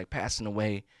 Peanut like passing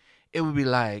away. It would be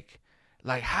like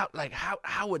how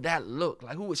would that look?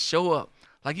 Like, who would show up?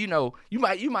 Like, you know, you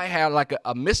might have like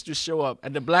a mistress show up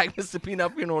at the black Mr.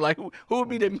 Peanut funeral. Like, who would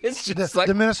be the mistress?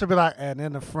 The minister would be like, and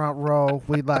in the front row,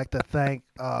 we'd like to thank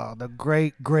the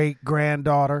great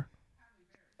granddaughter.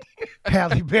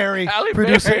 Halle Berry,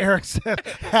 producer Eric said,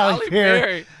 Halle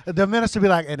Berry. The minister be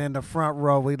like, and in the front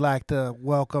row, we'd like to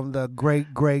welcome the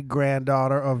great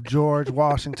granddaughter of George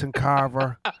Washington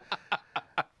Carver,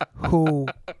 who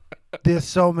did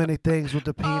so many things with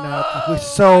the peanut. We're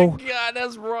so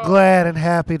that's wrong. Glad and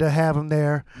happy to have him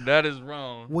there. That is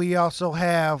wrong. We also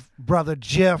have Brother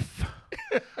Jeff,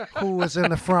 who is in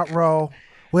the front row.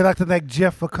 We'd like to thank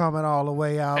Jeff for coming all the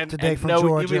way out today from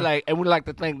Georgia. And we'd like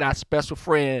to thank our special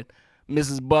friend,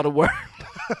 Mrs. Butterworth.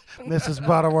 Mrs.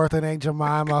 Butterworth and Aunt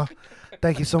Jemima.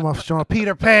 Thank you so much for showing.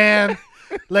 Peter Pan.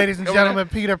 Ladies and gentlemen,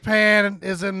 Peter Pan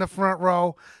is in the front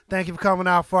row. Thank you for coming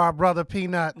out for our brother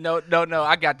Peanut. No.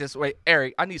 I got this. Wait,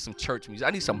 Eric, I need some church music.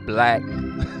 I need some black,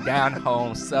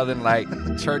 down-home, southern, like,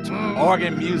 church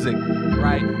organ music.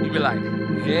 right? You'd be like,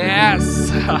 yes,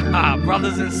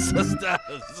 brothers and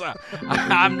sisters,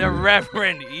 I'm the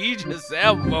Reverend Idris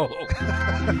Elbow.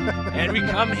 And we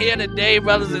come here today,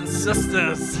 brothers and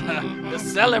sisters, to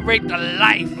celebrate the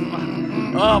life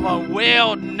of a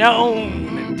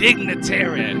well-known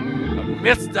dignitary,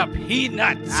 Mr.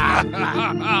 Peanuts.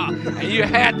 And you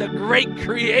had the great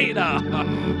creator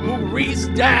who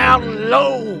reached down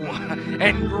low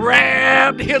and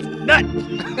grabbed his nut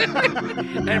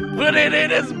and put it in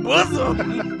his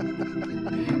bosom.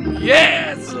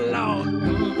 Yes, Lord.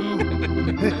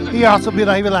 He also be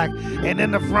like, and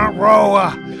in the front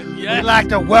row, we'd like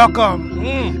to welcome.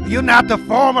 You're not the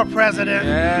former president.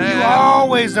 You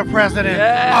always the president.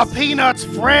 A Peanuts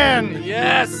friend.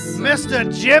 Yes.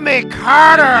 Mr. Jimmy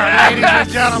Carter, ladies and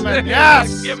gentlemen.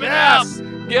 Yes. Give it up.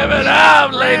 Give it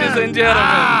up, ladies and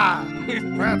gentlemen.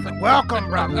 Welcome,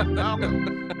 brother.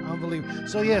 Welcome. Unbelievable.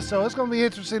 So it's gonna be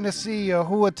interesting to see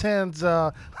who attends.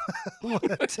 Who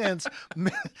attends?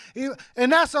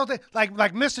 And that's something like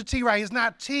Mr. T. Right? He's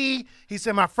not T. He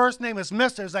said my first name is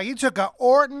Mr. It's like he took a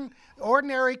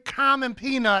ordinary common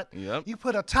peanut. Yep. You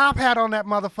put a top hat on that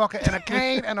motherfucker and a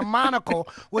cane and a monocle,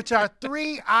 which are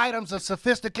 3 items of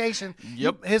sophistication.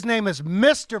 Yep. His name is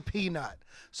Mr. Peanut.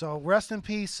 So rest in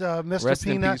peace, Mr. Rest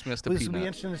Peanut. in peace, Mr. It's Peanut. will be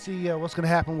interesting to see what's going to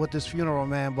happen with this funeral,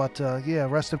 man. But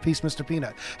rest in peace, Mr.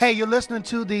 Peanut. Hey, you're listening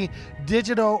to the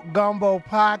Digital Gumbo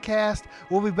Podcast.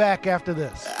 We'll be back after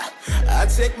this. I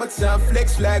take my time,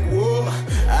 flex like whoa.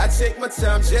 I take my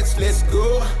time, jets, let's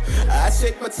go. I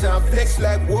take my time, flex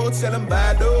like whoa. Tell them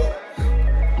bye, though.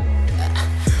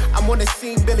 I'm on the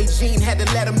scene, Billie Jean had to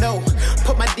let him know.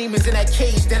 Put my demons in that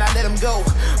cage, then I let him go.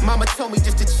 Mama told me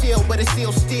just to chill, but it's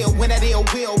ill still. When that ill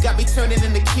will got me turning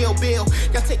into Kill Bill.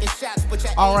 Y'all taking shots, but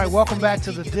y'all. All right, welcome back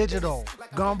to the Digital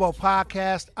Gumbo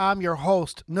Podcast. I'm your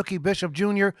host, Nookie Bishop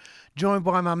Jr., joined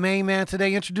by my main man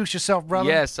today. Introduce yourself, brother.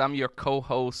 Yes, I'm your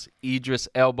co-host, Idris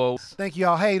Elbow. Thank you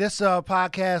all. Hey, this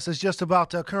podcast is just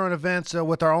about current events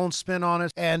with our own spin on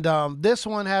it. And this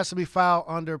one has to be filed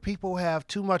under people have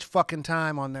too much fucking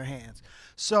time on their hands.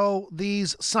 So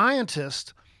these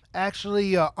scientists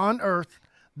actually unearthed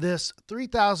this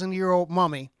 3,000-year-old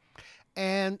mummy.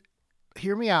 And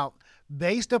hear me out.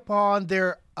 Based upon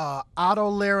their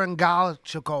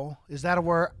otolaryngological, is that a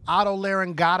word?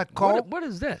 Otolaryngological. What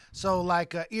is that? So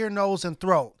like ear, nose, and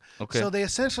throat. Okay. So they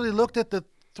essentially looked at the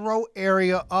throat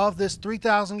area of this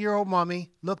 3,000-year-old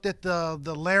mummy, looked at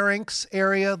the larynx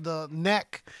area, the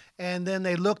neck, and then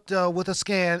they looked with a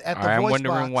scan at the voice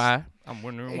box. I'm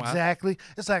wondering why. Exactly.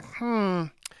 It's like,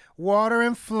 water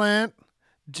and Flint.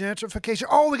 Gentrification.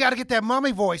 Oh, we got to get that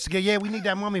mummy voice. Yeah, we need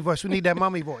that mummy voice. We need that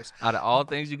mummy voice. Out of all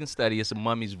things you can study, it's a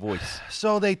mummy's voice.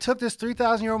 So they took this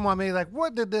 3,000-year-old mummy, like,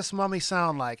 what did this mummy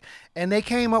sound like? And they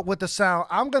came up with the sound.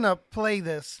 I'm going to play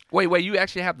this. Wait, you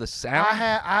actually have the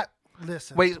sound?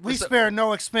 Listen, Wait, we spare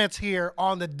no expense here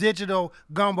on the Digital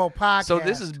Gumbo Podcast. So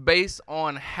this is based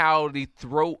on how the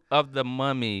throat of the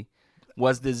mummy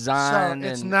was designed. Sir,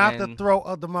 it's not the throat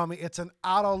of the mummy. It's an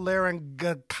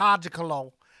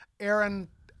otolaryngological.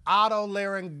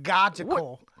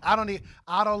 Otolaringer. I don't need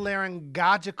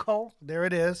otolaryngological. There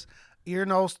it is. Ear,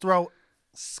 nose, throat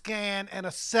scan and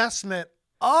assessment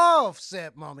of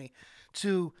said mummy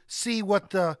to see what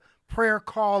the prayer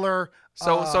caller.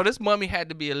 So this mummy had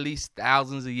to be at least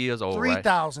thousands of years old,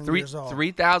 3,000 years old.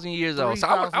 3,000 years old. So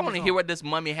I want to hear what this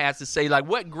mummy has to say. Like,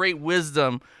 what great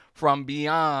wisdom from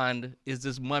beyond is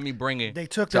this mummy bringing? They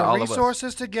took their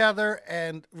resources together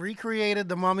and recreated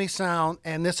the mummy sound,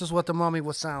 and this is what the mummy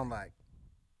would sound like.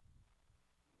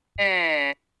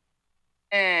 Wait,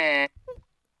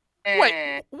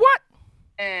 what?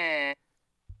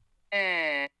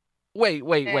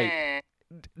 Wait.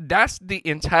 That's the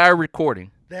entire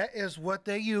recording. That is what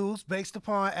they use based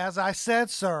upon, as I said,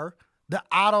 sir, the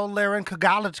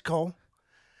otolaryngological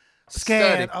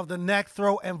scan of the neck,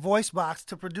 throat, and voice box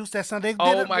to produce that sound.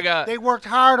 My God. They worked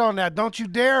hard on that. Don't you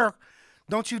dare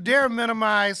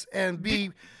minimize and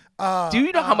be. Do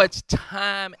you know how much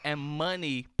time and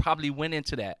money probably went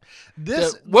into that?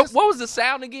 What was the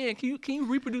sound again? Can you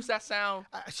reproduce that sound?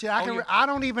 I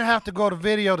don't even have to go to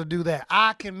video to do that.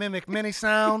 I can mimic many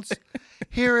sounds.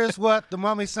 Here is what the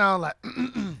mummy sound like.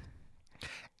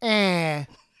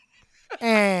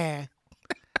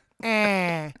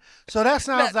 So that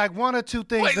sounds like one or two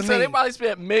things to me. So they probably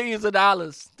spent millions of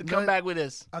dollars to come back with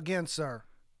this. Again, sir,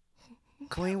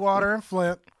 clean water and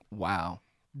Flint. Wow.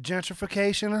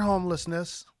 Gentrification and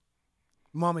homelessness.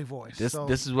 Mummy voice. This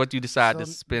is what you decide to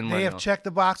spend money on. They have checked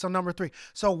the box on number 3.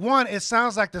 So 1, it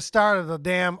sounds like the start of the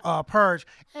damn purge.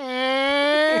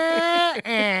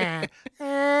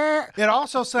 It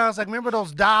also sounds like, remember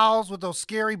those dolls with those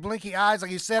scary blinky eyes?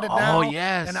 Like you set it down. Oh,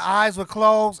 yes. And the eyes would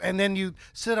close, and then you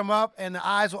sit them up, and the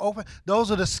eyes will open.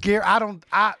 Those are the scary.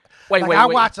 Wait. I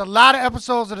watch a lot of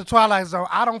episodes of The Twilight Zone.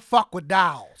 I don't fuck with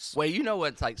dolls. Wait, you know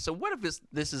what? It's like, so what if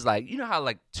this is like, you know how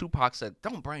like Tupac said,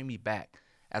 "Don't bring me back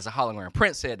as a hologram."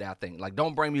 Prince said that, I think, like,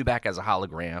 "Don't bring me back as a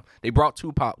hologram." They brought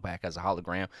Tupac back as a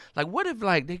hologram. Like, what if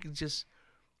like they could just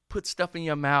put stuff in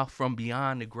your mouth from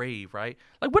beyond the grave, right?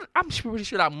 Like, what? I'm pretty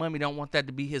sure that mummy don't want that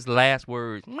to be his last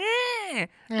words. No,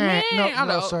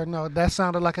 sir, no. That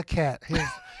sounded like a cat.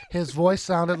 His voice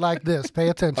sounded like this. Pay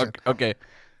attention. Okay.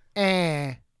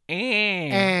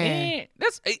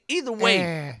 That's either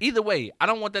way. Either way, I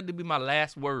don't want that to be my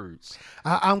last words.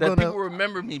 People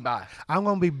remember me by. I'm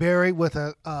gonna be buried with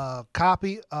a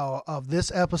copy of this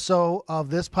episode of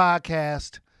this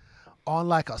podcast on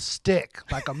like a stick,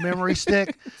 like a memory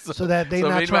stick, so that they're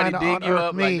not trying to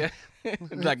unearth me.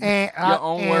 Like your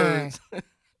own words.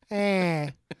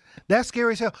 That's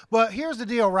scary as hell. But here's the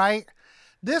deal, right?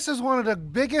 This is one of the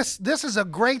biggest. This is a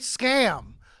great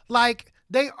scam. Like,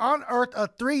 they unearthed a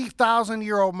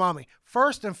 3,000-year-old mummy.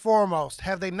 First and foremost,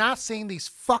 have they not seen these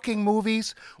fucking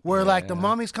movies where like the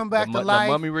mummies come back to life?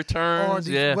 The Mummy Returns,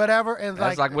 or whatever, and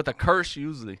that's like with a curse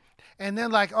usually. And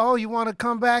then like, oh, you want to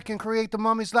come back and create the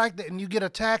mummies like that, and you get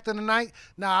attacked in the night.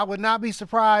 Now, I would not be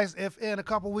surprised if in a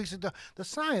couple of weeks the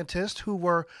scientists who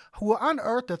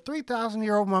unearthed the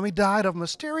 3,000-year-old mummy died of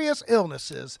mysterious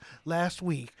illnesses last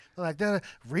week. Like that,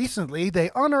 recently, they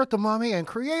unearthed the mummy and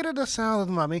created the sound of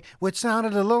the mummy, which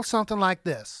sounded a little something like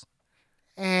this.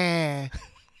 You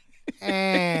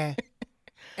know,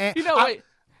 wait.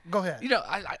 Go ahead. You know,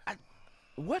 I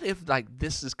what if like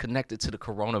this is connected to the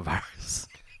coronavirus?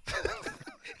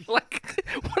 Like,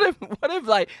 what if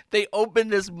like they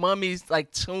opened this mummy's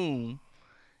like tomb,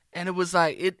 and it was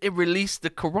like it released the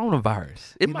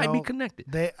coronavirus? It might be connected.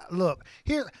 Look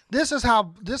here. This is how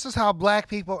black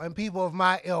people and people of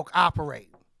my ilk operate.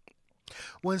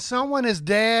 When someone is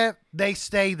dead, they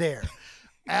stay there.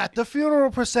 At the funeral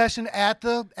procession, at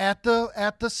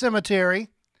the cemetery,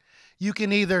 you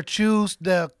can either choose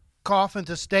the coffin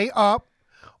to stay up,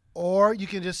 or you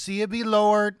can just see it be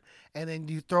lowered, and then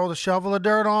you throw the shovel of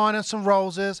dirt on and some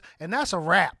roses, and that's a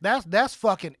wrap. That's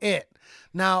fucking it.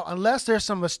 Now, unless there's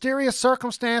some mysterious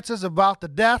circumstances about the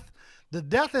death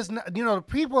is not, the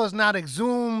people is not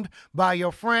exhumed by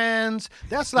your friends.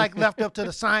 That's like left up to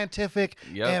the scientific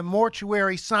and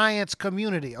mortuary science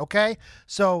community. Okay,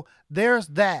 so there's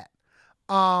that.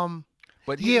 But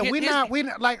what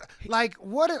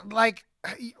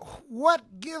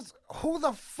gives? Who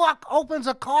the fuck opens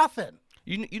a coffin?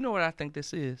 You know what I think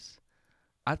this is?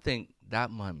 I think that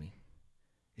mummy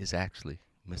is actually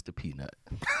Mr. Peanut.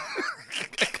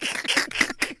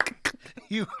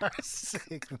 You are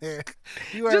sick, man.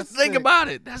 Just think about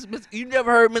it. You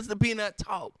never heard Mr. Peanut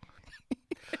talk.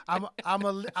 I'm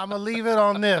gonna leave it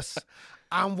on this.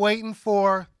 I'm waiting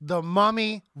for the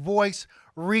Mummy voice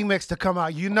remix to come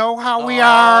out. You know how we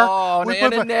are. Oh, the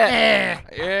internet.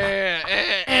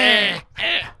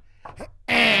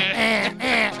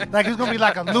 Like it's gonna be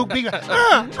like a loop beat.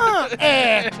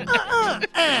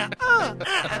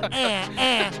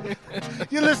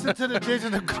 You listen to the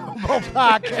Digital Gumbo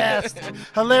podcast.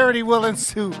 Hilarity will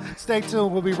ensue. Stay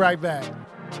tuned. We'll be right back.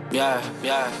 Yeah.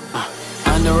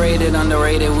 Underrated,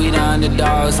 we the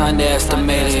underdogs,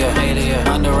 underestimated.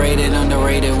 Underrated,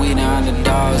 we the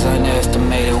underdogs,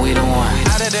 underestimated. We the ones.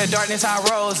 Out of the darkness, I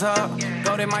rose up.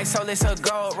 Golden my soul, it's a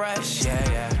gold rush.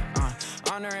 Yeah.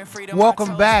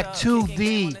 Welcome back to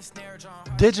the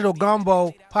Digital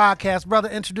Gumbo podcast. Brother,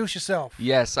 introduce yourself.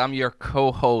 Yes, I'm your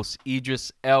co-host,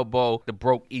 Idris Elbow, the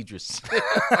broke Idris.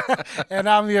 And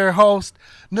I'm your host,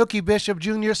 Nookie Bishop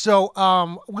Jr. So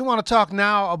we want to talk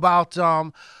now about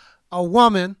a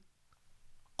woman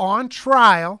on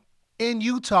trial in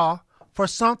Utah for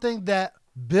something that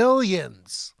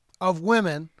billions of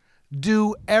women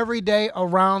do every day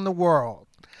around the world.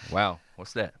 Wow,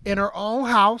 what's that? In her own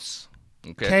house.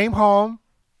 Okay. Came home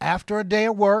after a day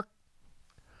of work,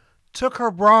 took her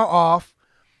bra off.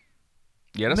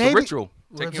 Yeah, that's a ritual.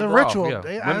 It's a ritual.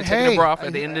 Yeah. Women taking their bra off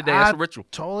at the end of the day, that's a ritual.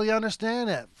 Totally understand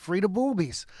that. Free the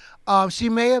boobies. She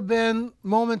may have been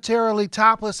momentarily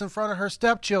topless in front of her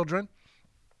stepchildren,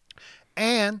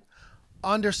 and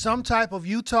under some type of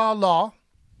Utah law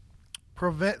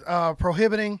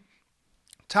prohibiting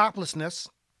toplessness,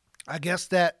 I guess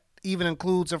that even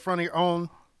includes in front of your own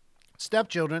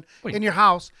stepchildren in your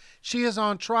house, she is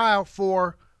on trial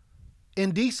for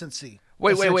indecency.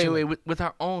 Wait. With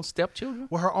her own stepchildren?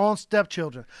 With her own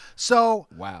stepchildren. So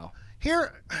wow.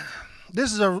 Here,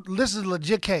 this is a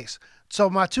legit case. So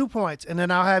my 2 points, and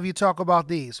then I'll have you talk about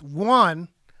these. One,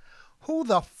 who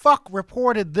the fuck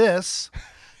reported this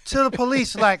to the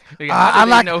police? Like, I'd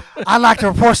like to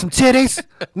report some titties.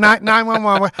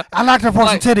 911. I'd like to report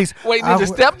some titties. Wait, did the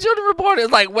stepchildren report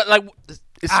it? Like what? Like,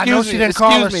 I know she didn't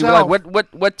call herself. Like,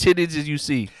 what titties did you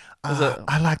see?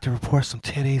 I'd like to report some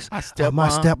titties. My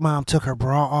stepmom took her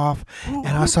bra off, and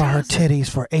I saw her titties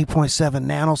for 8.7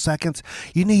 nanoseconds.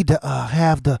 You need to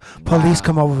have the police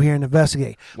come over here and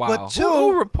investigate. Wow. But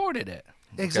who reported it?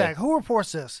 Exactly. Okay. Who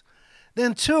reports this?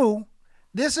 Then 2,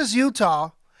 this is Utah,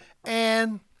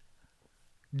 and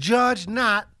judge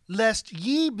not, lest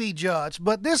ye be judged.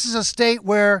 But this is a state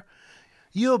where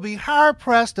you'll be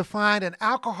hard-pressed to find an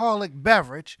alcoholic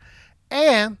beverage,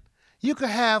 and you could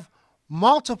have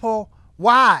multiple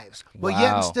wives, but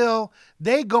yet and still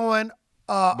they going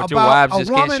but about your wives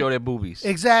just woman, can't show their boobies.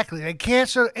 Exactly, they can't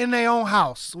show in their own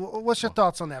house. What's your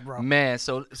thoughts on that, bro? Man,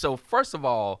 so first of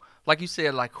all, like you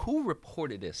said, like who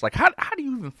reported this? Like how do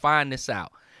you even find this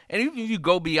out? And even if you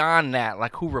go beyond that,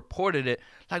 like who reported it?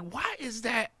 Like why is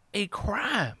that a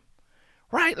crime?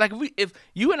 Right? Like if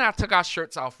you and I took our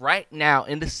shirts off right now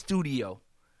in the studio,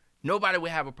 nobody would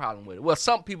have a problem with it. Well,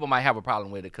 some people might have a problem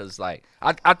with it because, like,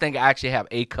 I think I actually have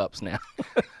A cups now.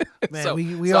 Man,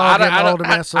 we all getting older,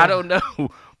 man. I don't know.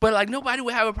 But, like, nobody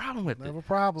would have a problem with it. Never a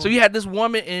problem. So you had this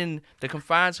woman that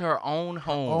confines her own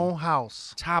home. Own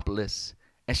house. Topless.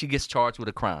 And she gets charged with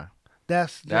a crime.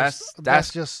 That's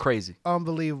just crazy.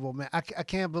 Unbelievable, man. I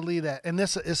can't believe that. And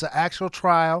this is an actual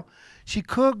trial. She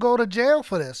could go to jail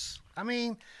for this. I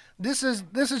mean, this is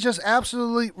just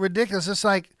absolutely ridiculous. It's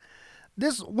like,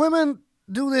 women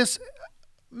do this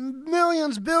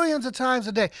millions, billions of times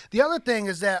a day. The other thing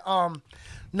is that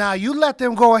now you let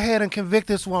them go ahead and convict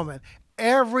this woman.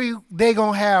 They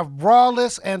gonna have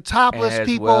braless and topless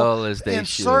people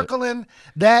encircling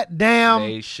that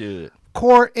damn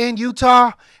court in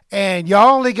Utah, and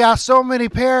y'all only got so many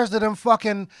pairs of them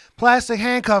fucking plastic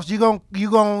handcuffs. You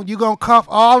gonna cuff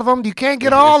all of them? You can't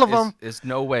get all of them. It's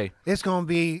no way. It's gonna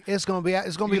be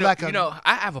like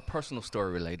I have a personal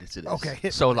story related to this.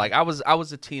 Okay. So like I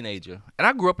was a teenager, and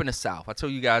I grew up in the South. I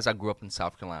told you guys I grew up in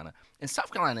South Carolina, and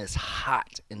South Carolina is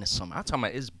hot in the summer. I'm talking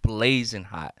about it's blazing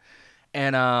hot,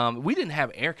 and we didn't have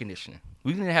air conditioning.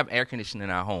 We didn't have air conditioning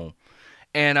in our home,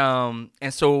 and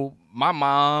so my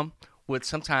mom would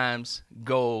sometimes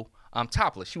go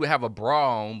topless. She would have a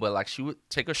bra on, but like she would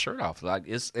take her shirt off. Like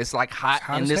it's like hot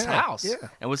in this house. Yeah.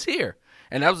 And was here.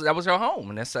 And that was her home.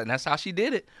 And that's how she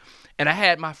did it. And I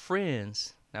had my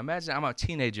friends. Now imagine I'm a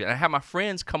teenager, and I had my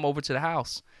friends come over to the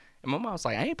house. And my mom was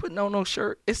like, I ain't putting on no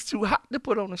shirt. It's too hot to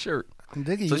put on a shirt.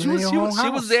 So she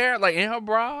was there like in her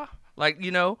bra, like,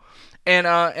 you know,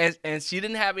 and she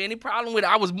didn't have any problem with it.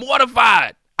 I was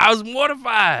mortified.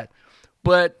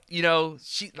 But, you know,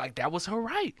 that was her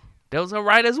right. That was her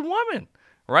right as a woman,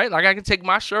 right? Like, I could take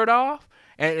my shirt off,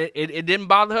 and it didn't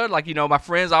bother her. Like, you know, my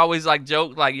friends always, like,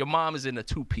 joke, like, your mom is in a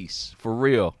two-piece, for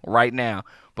real, right now.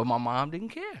 But my mom didn't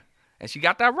care, and she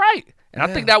got that right. And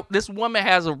I think that this woman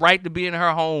has a right to be in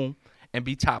her home and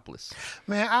be topless.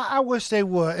 Man, I wish they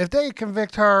would. If they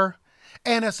convict her,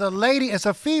 and it's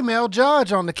a female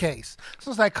judge on the case.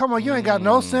 So it's like, come on, you ain't got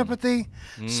no sympathy.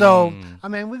 So, I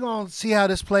mean, we're going to see how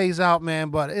this plays out, man.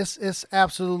 But it's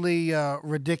absolutely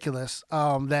ridiculous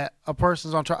that a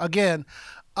person's on trial. Again,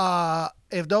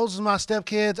 if those are my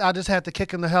stepkids, I just have to kick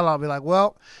them the hell out. Be like,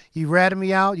 well, you ratted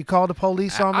me out. You called the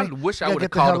police on me. I wish I would have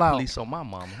called the police on my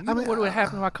mama. You know what would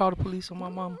happen if I called the police on my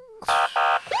mama?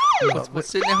 Was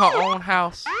sitting in her own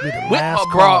house with her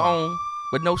bra on,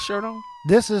 with no shirt on.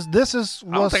 This is I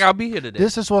don't think I'll be here today.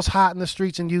 This is what's hot in the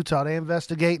streets in Utah. They're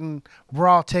investigating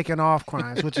bra taking off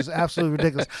crimes, which is absolutely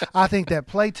ridiculous. I think that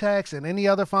Playtex and any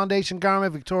other foundation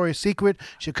garment, Victoria's Secret,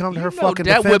 should come to her fucking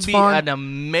defense fund. That would be an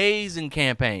amazing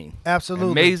campaign.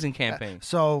 Absolutely. Amazing campaign.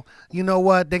 So, you know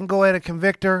what? They can go ahead and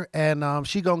convict her, and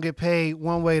she going to get paid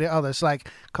one way or the other. It's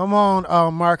like, come on,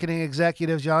 marketing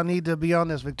executives. Y'all need to be on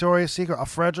this. Victoria's Secret or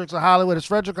Frederick's of Hollywood. Is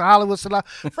Frederick's of Hollywood still out?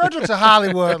 Frederick's of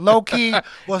Hollywood, low-key,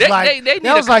 was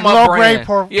that was like low-grade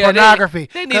pornography.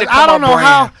 They need I don't know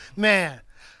how, man.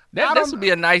 This would be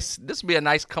a nice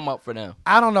come up for them.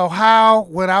 I don't know how,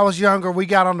 when I was younger, we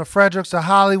got on the Fredericks of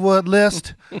Hollywood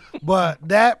list, but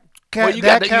that. You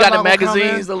got the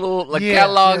magazines, the little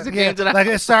catalogs. Came to like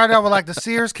it started out with like the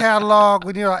Sears catalog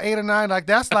when you're like 8 or 9. Like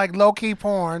that's like low key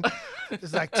porn.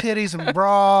 It's like titties and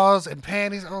bras and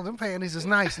panties. Oh, them panties is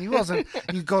nice. And you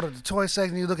go to the toy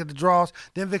section, you look at the drawers.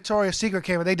 Then Victoria's Secret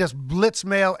came and they just blitz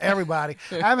mail everybody.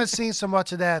 I haven't seen so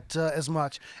much of that as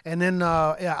much. And then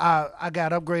I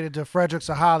got upgraded to Fredericks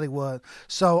of Hollywood.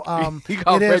 So you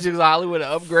call Fredericks of Hollywood an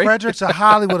upgrade? Fredericks of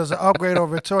Hollywood is an upgrade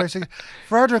over Victoria's Secret.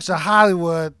 Fredericks of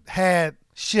Hollywood had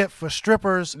shit for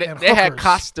strippers and hookers. They had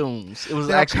costumes. It was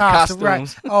actually costumes.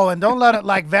 Right. Oh, and don't let it,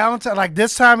 like Valentine, like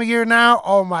this time of year now,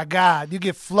 oh my God, you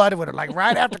get flooded with it. Like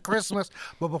right after Christmas,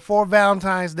 but before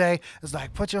Valentine's Day, it's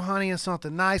like put your honey in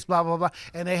something nice, blah, blah, blah.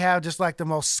 And they have just like the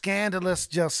most scandalous,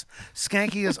 just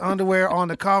skankiest underwear on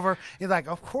the cover. You're like,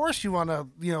 of course you want to,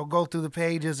 go through the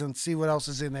pages and see what else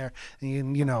is in there.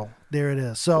 And there it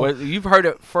is. So well, you've heard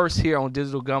it first here on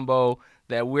Digital Gumbo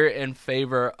that we're in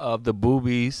favor of the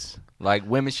boobies. Like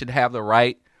women should have the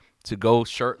right to go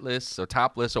shirtless or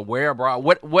topless or wear a bra,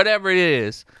 whatever it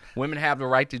is. Women have the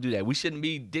right to do that. We shouldn't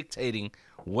be dictating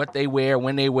what they wear,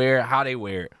 when they wear it, how they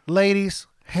wear it. Ladies,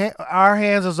 our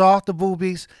hands is off the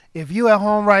boobies. If you at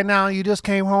home right now and you just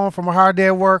came home from a hard day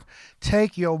at work,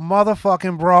 take your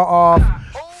motherfucking bra off,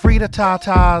 free the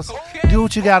tatas, do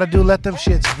what you got to do, let them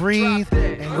shits breathe,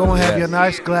 and go and have your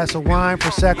nice glass of wine,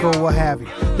 Prosecco, what have you.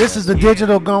 This is the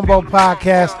Digital Gumbo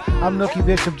Podcast. I'm Nookie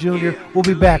Bishop Jr. We'll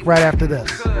be back right after this.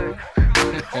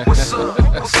 What's up?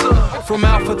 What's up? From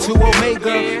Alpha to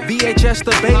Omega, VHS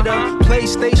to Beta,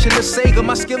 PlayStation to Sega,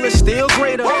 my skill is still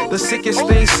greater. The sickest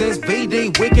thing since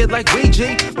VD, wicked like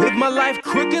VG. Live my life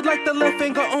crooked like the left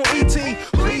finger on ET.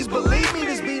 Please believe me,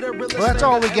 this be the realest. Well, that's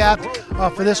all we got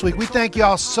for this week. We thank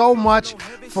y'all so much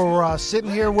for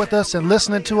sitting here with us and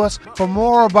listening to us. For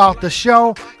more about the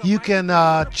show, you can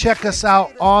check us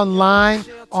out online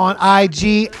on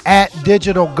IG at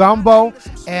Digital Gumbo,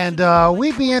 and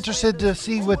we'd be interested to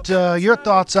see what your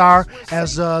thoughts are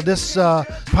as this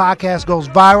podcast goes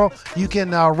viral. You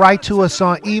can write to us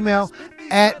on email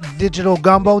at Digital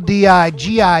Gumbo,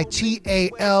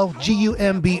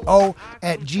 DIGITALGUMBO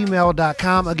at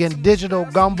gmail.com. Again, Digital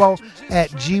Gumbo at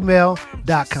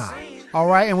gmail.com. All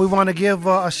right, and we want to give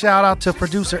a shout out to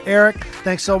producer Eric.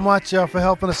 Thanks so much for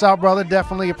helping us out, brother.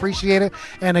 Definitely appreciate it.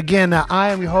 And again, I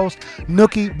am your host,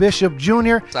 Nookie Bishop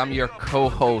Jr. I'm your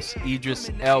co-host,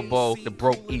 Idris Elbow, the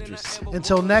broke Idris.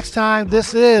 Until next time,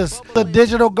 this is the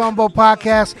Digital Gumbo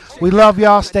Podcast. We love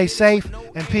y'all. Stay safe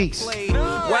and peace.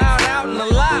 Wild out in the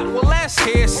lot, well that's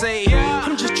hearsay.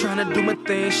 I'm just trying to do my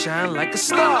thing, shine like a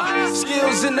star.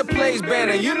 Skills in the place,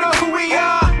 banner, you know who we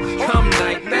are. I'm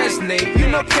Nike, that's Nate, you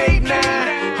know K9.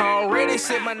 Already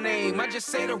said my name, I just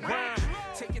say the rhyme.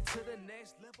 Take it to the